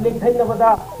bala lingkai na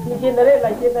pada ini nare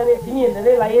lagi nare sini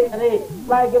nare lagi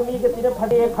kami kita tidak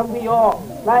pada kami yo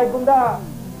lagi kunda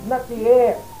nanti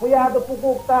puya tu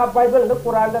pukuk ta Bible tu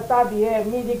Quran tu tadi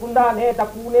midi kunda ne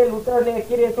takune luter ne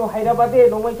kiri tu Hyderabad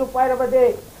nomai tu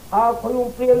Hyderabad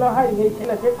koyung priya lah hai ni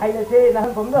sila se khai na se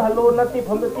nahan pom dah halo nanti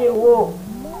pom tu wo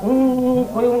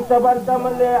koyung saban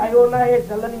taman le ayona he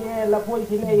jalan ye lapoi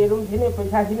sini yerum sini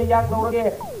paisa sini yang lorge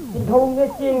thong ne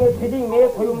ching ne thiding ne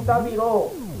koyung tabi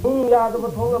ro ya tu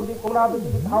thong abdi kona tu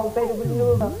thau tai tu bili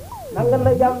nangan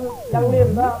le yang le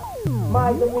da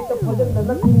mai tu mi tu phojan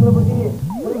da ting lo budi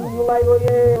koyung lai ro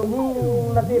ye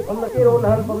nanti pom na ro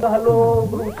nahan pom dah halo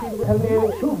guru si thang ne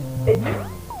shu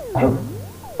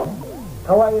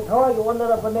thawai yo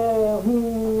onara pane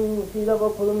sida ba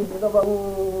koyung sida ba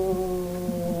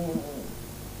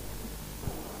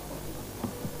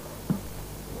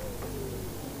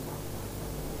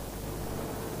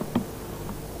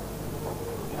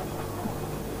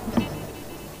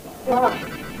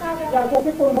yang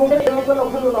kopi pun boleh yang kalau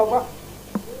apa?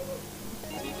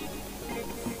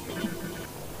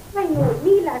ไม่รู้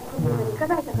นี่แหละคุณก็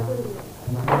ได้จากคุณ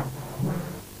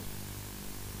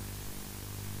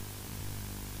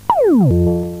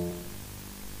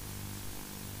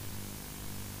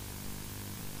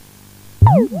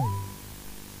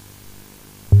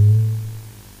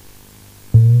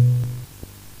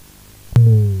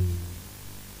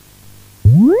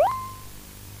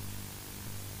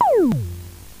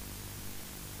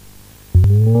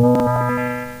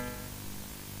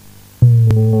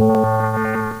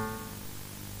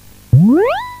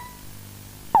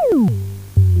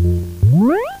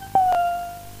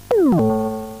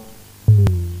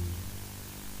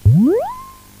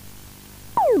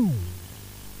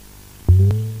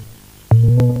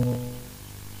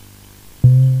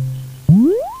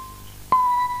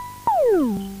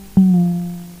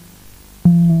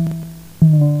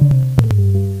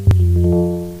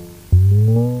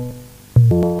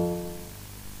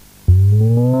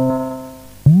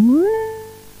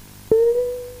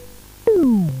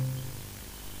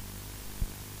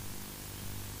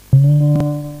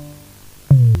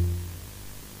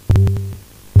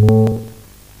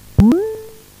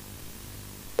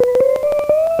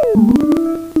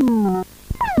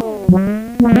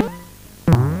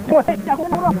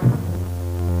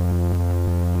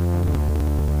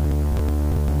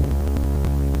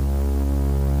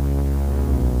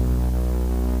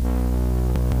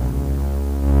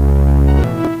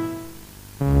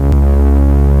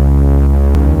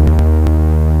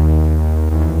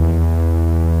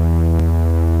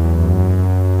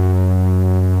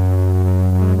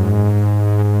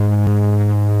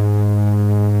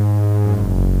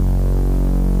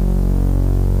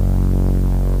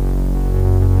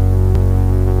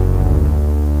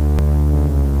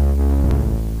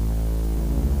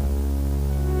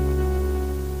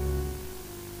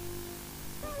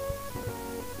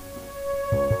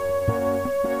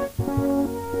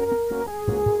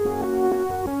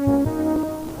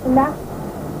Na,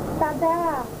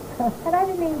 tada, kada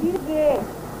ni nengdi ke.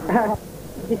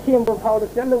 December phao da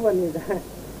chalu bani da.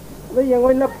 Ba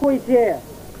yengoi la phoi che.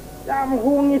 Jam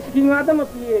hongi skinga da ma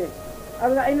pi.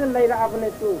 Ada aina lai ra abne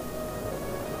tu.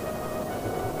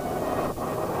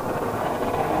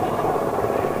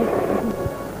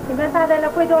 Iba tada la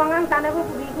koi doang ang tanah ko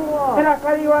pudi ko. Kena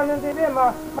kali wan nanti be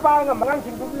ma apa nga mangang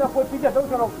sing tu la phoi pi ja dong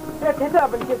soro. Te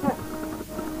theta ban ke sa.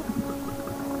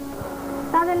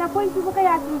 Tada la koi tu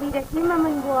kaya tinggi dah kima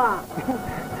menggua.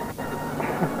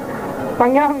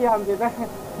 Pangyam yam de da.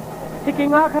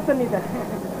 Skinga khatani da.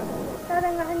 Tada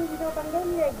ngahan gitu panggil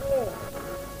lagi.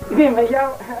 Ini ma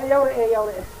yaw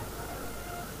re.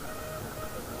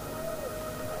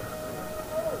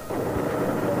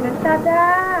 Tada.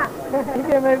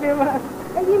 Ini ma.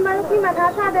 Ayi malu ki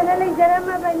mata tada la lagi jalan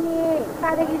ma bani.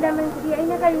 Tada kita menteri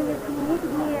aina kali ni sini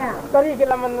dia. Tari ke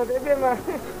laman no de ma.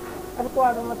 Aku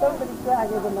ada mata berita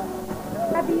aja benda.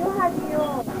 Hadiyo.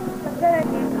 Sebentar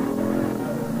lagi.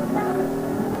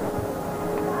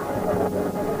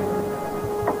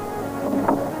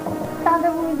 Tada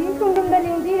budi sungguh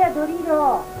berlindi ya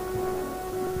dorido.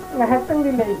 Nggak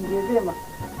tengdi lagi dia mah.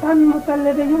 Kan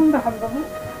mutalle de yung dah hamdamu.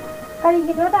 Kali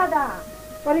gitu tada.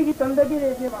 Kali kita ndak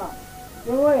dia mah.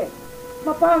 Yoi.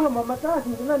 Mapang mata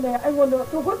sih na ai ngono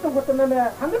tunggu na me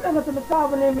hangat ta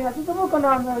bane me atu to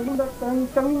kana na yung da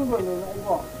tanging go ne ai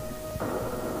go.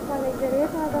 Kali jere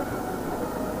tada.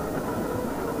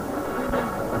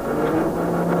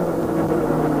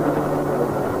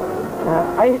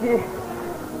 Ai di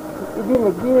ini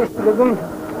lagi sebelum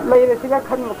lahir sila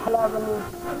kan mukhala bani.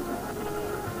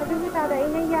 Aduh kita ada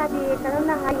ini ya di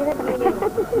karena akhirnya begini.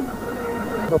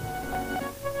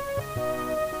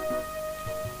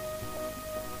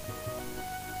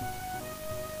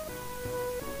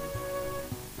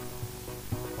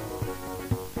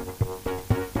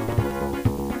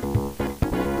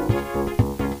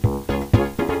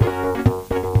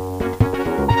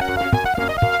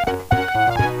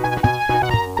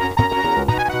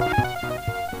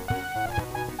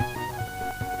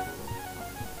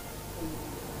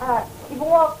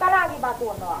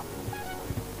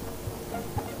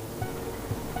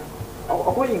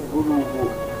 Aku yang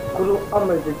guru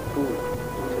amarjit tu.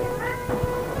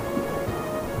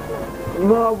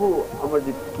 Ibu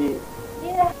amarjit ki.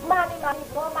 Ini mani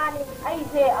so mani.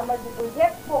 Aise amarjit tu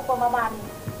hek pokok mani.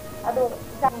 Aduh,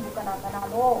 jangan bukan anak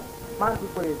lo. Masih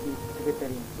boleh sih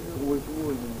sekretari.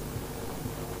 Uy.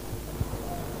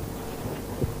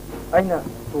 Aina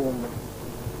tuh.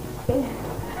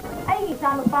 Ai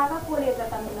sanu paga kole ta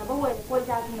tamina ba wai ko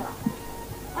ja kina.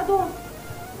 Aduh,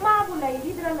 ma bu lai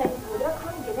di dra lai ko da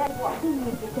kan ge da ko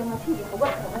ni ke ta ma ti ko ba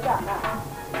ko da na.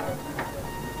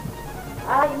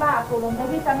 Ai ma ko lon da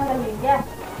bi ta na da ni ge.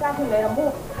 Ja ku le mu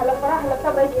halak ta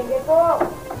bai ge ko.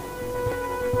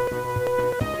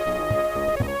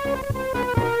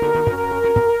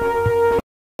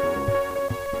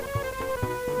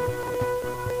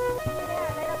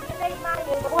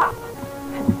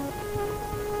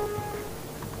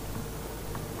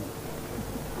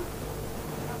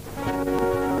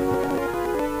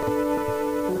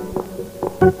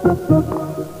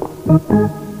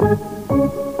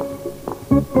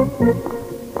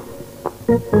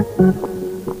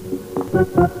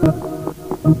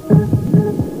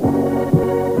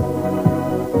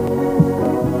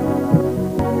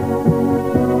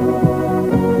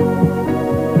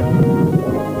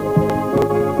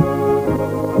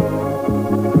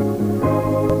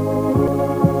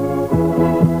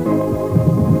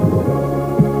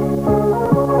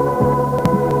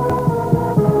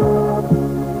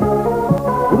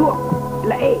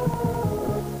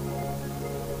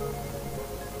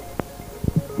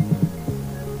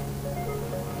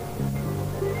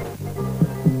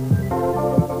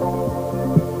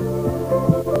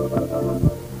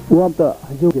 Wamta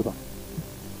hajau ke ba?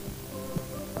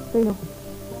 Kaino.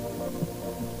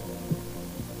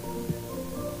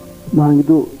 Mang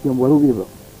itu yang baru ke ba?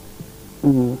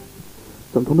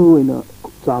 Samthonu ina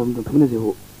cham da thamne je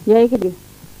ho. Yai ke di.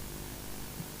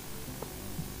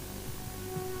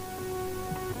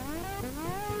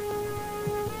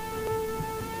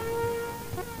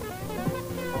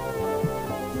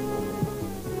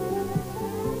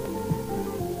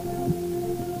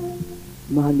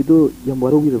 Mang itu yang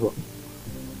baru ke ba?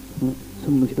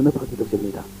 Sum nusi tanda phaki to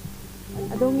chelni da.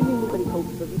 Adong ni mu kari khau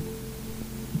bagi.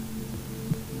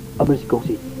 Amarjit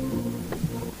kongsi.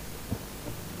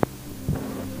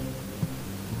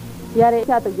 Yare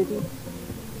cha tak jadi.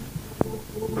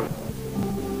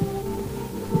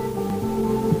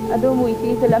 Aduh mu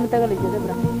isi selam tak kalau jadi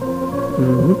berapa.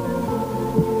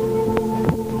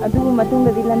 अदुगु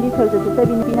मतुंगदि लंबी थोरज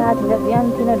चतबी नुपीना थिना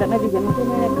यान थिना रखना बिजन मुझे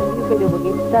मेरा खंदी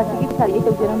कइदोबगे ताकि सारी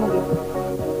तौजरमगे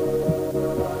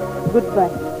good bye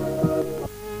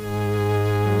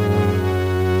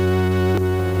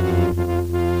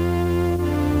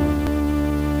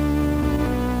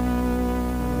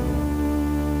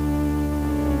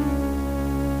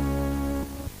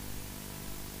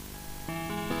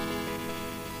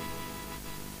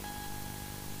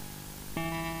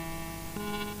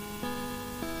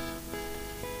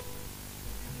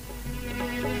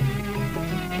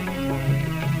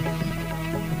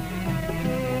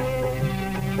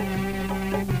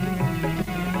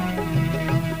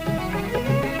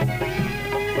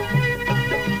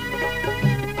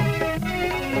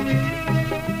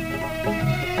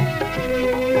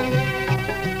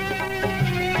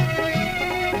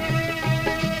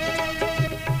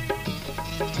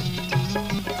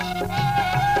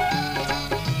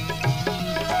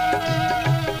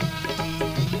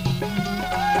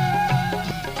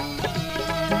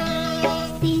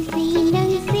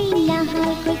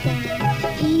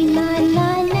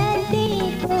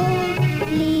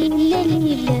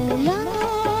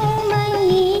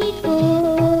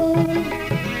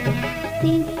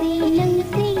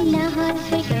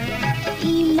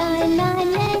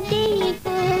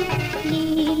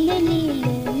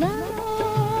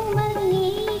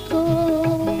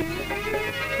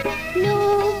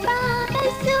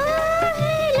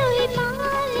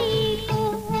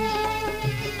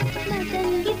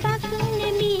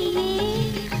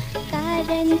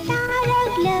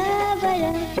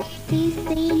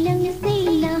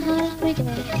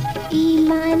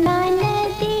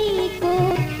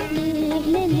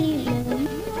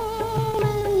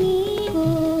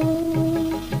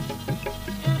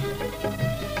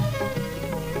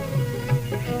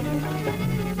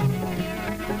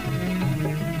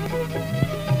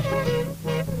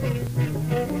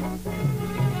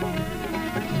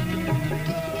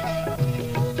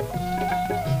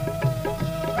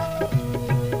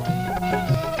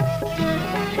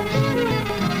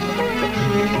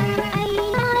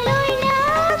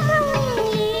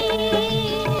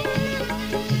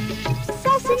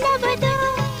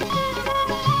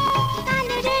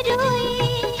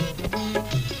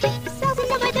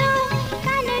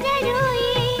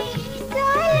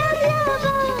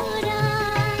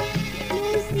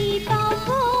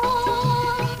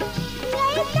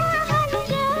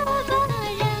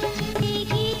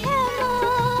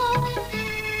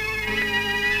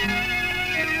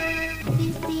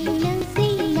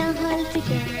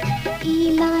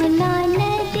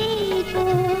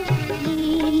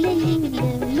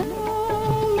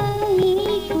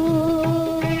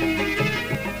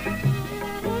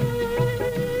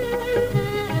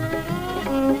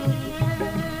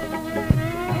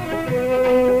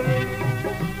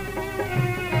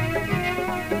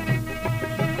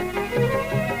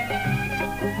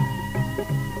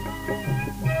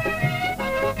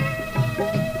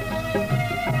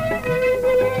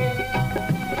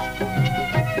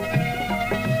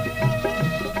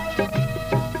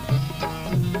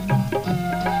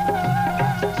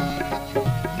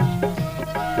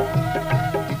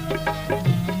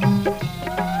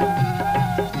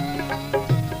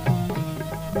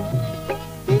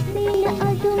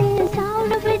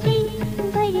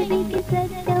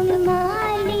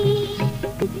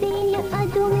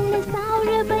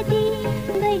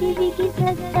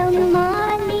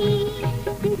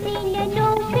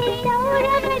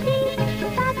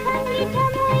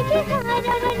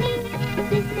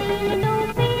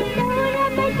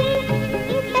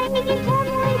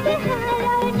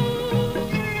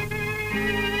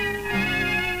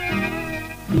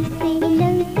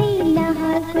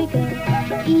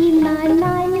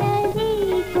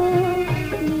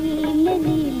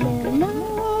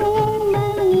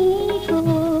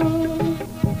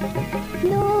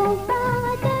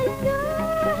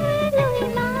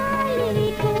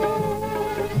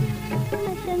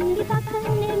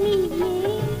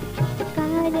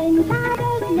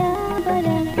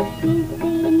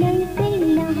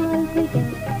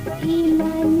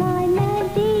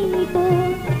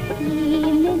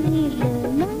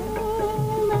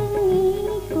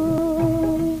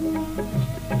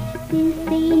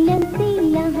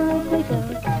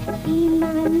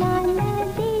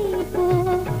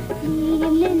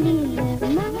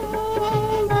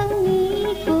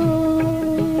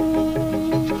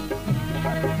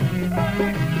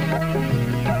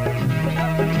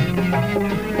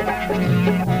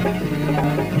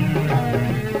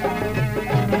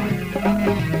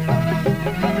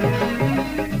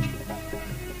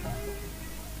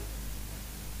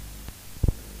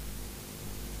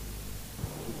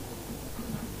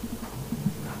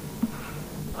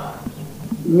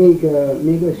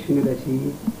Miga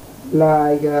Shinadashi,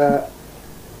 Laga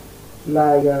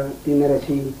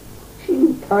Dinarashi,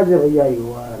 Shin Tajaya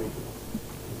you are.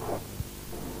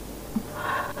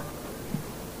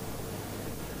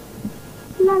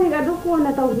 Laga don't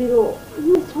want to zero.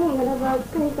 You swung about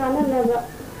Kaitana never.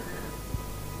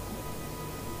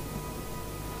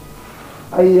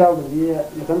 I have here,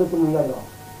 you can look at me.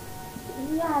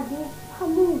 Yeah, dear, how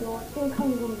many doors they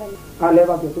come from them? I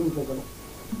never get to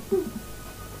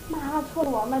My heart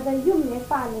full of my young may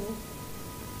find me.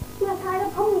 My tired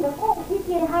of home the cold, he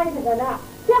can't hide it.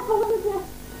 Just for what is it?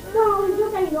 No, you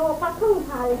can know, but come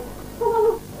high.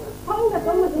 Home the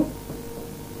comedy.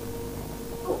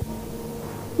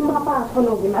 Papa,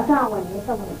 follow him. I found one.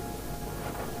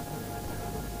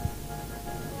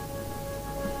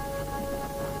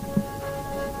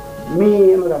 Me,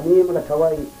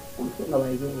 Hawaii, no,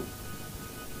 I do.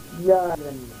 Yeah,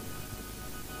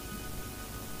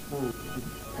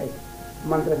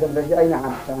 mantra jam I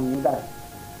have some that.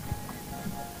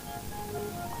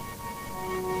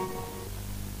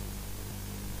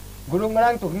 Gulung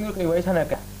ngarang tuking kay way sana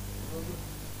ka.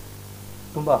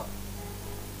 Tumba.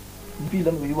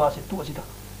 Bilang wiwa si tu asita.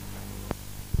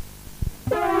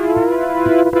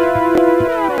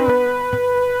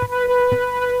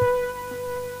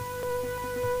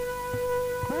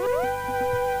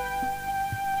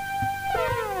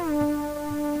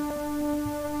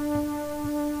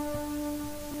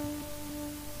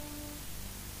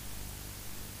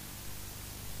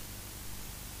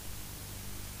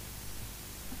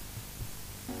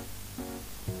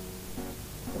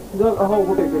 Then a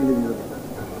whole big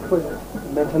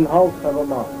mental health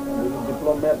Savama,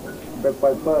 diplomat,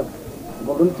 backpiper,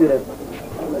 volunteer.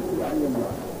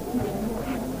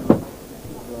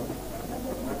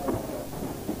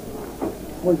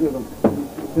 What do you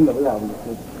in the lab?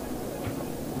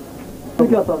 I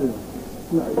got that.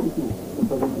 No, I think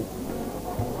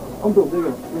I'm doing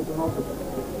mental health.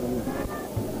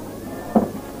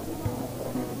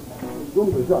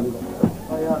 Don't be done.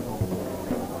 I am.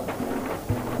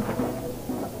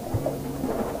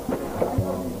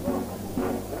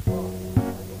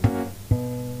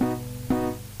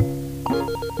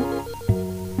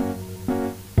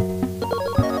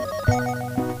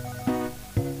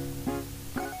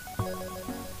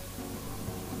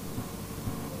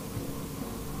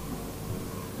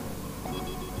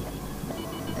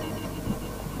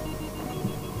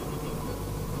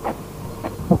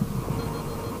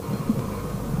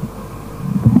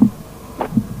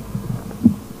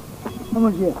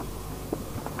 Amarjit.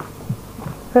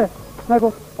 Hey,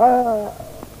 Michael,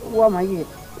 what am I here?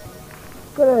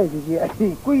 Good, I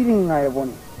see, quitting I have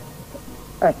one.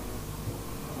 Hey,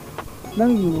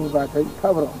 none you got a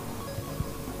cover.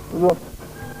 What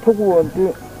took one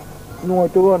to know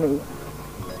to one.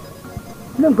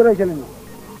 No correction.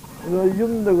 You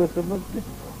know,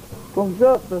 from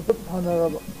just the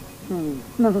Panama.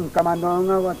 Nothing come on,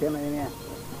 no one tell me.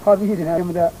 How did you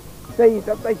have that? Say it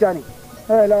up by Johnny.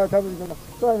 Hey, lao sabun sama.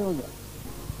 Kau ni mana?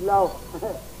 Lao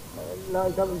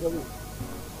sabun sama.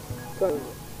 Kau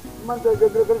mana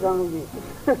jaga kamu ni?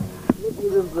 Ni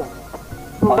kirim pun.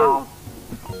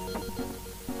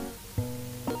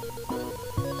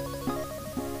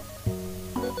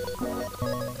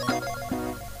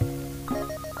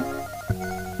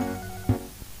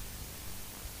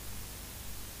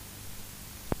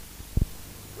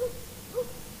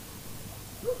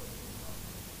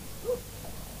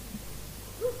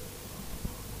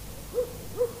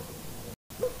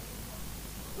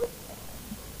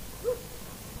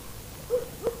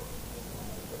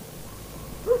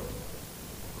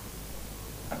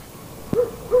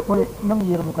 Oi, não me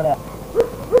lembro, cara.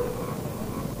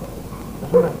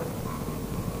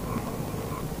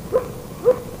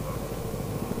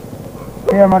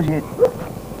 É amarjit.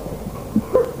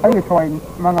 Aí foi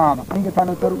mangaba. Aí que tá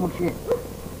no teu mochi.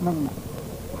 Não,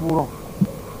 puro.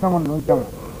 Não não então.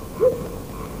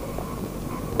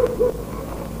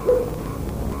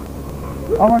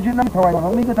 Amarjit não foi não.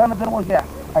 Aí que tá no teu mochi.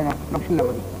 Aí não precisa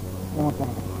bari. Não tá.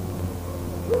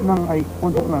 Não aí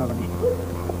untuk na bari.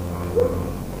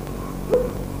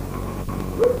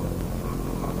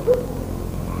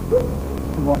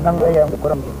 Nang ayam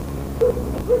kurang.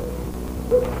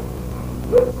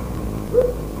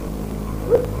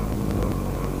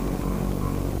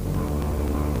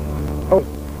 Oh,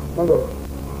 mangga.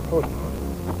 Oh,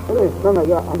 ini mana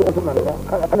ya? Ambil mana ya?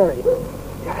 Kana lagi.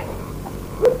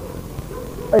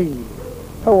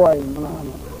 Hawaii mana?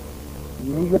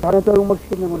 Ni kita taruh taruh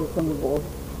maksudnya mana semua bos.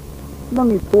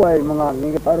 Nang itu Hawaii mana?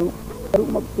 Ni kita taruh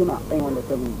maksudnya mana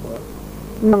semua bos.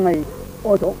 Nang ay,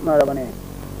 oh, nara bane.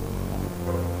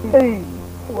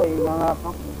 Mga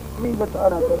may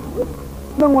bata natin.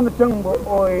 Nangunod siyang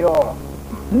oiro.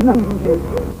 Nanghindi.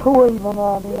 Kaway mga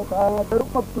nila kaya.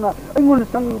 Darukap na. Ay ngunod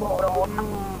siyang oiro. Nang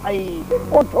ay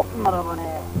otok na naman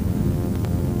eh.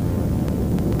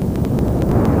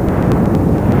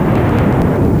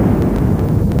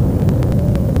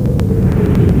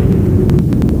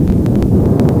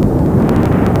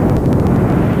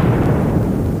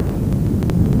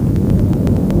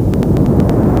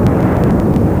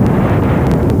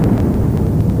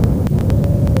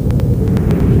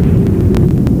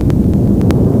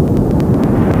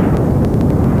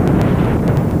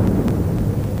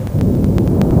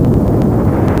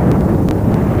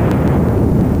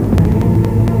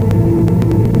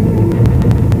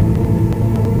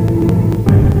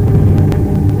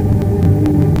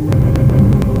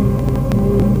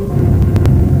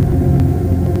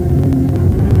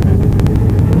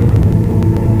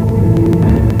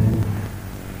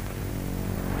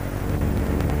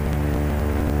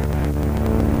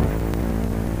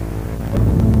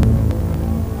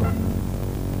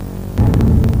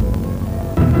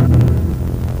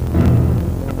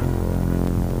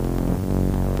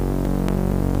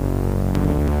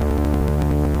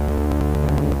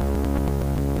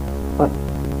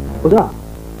 보자.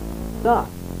 자,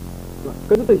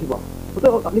 그래도 또 있어.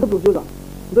 보자, 니가 보자.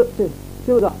 보자,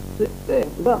 보자,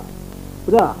 보자,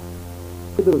 보자.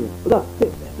 그대로 보자,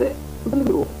 보자,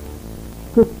 그대로.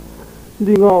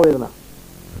 네가 왜 그러나?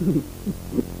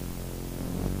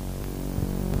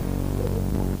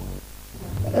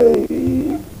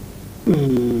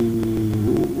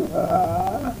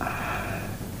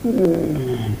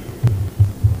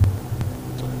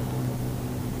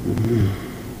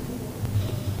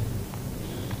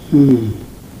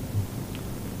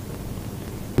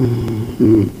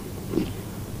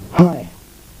 Hai,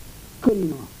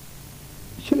 그리노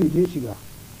실리 제시가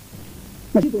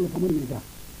마치 돌아 보면이다.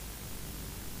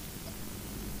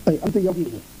 아이 아무튼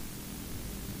여기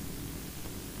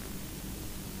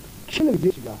실리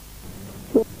제시가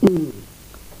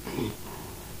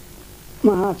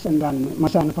마학생간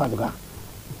마산 파도가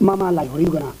마마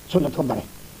라이브리거나 손에 톱다래.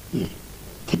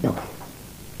 됐다고.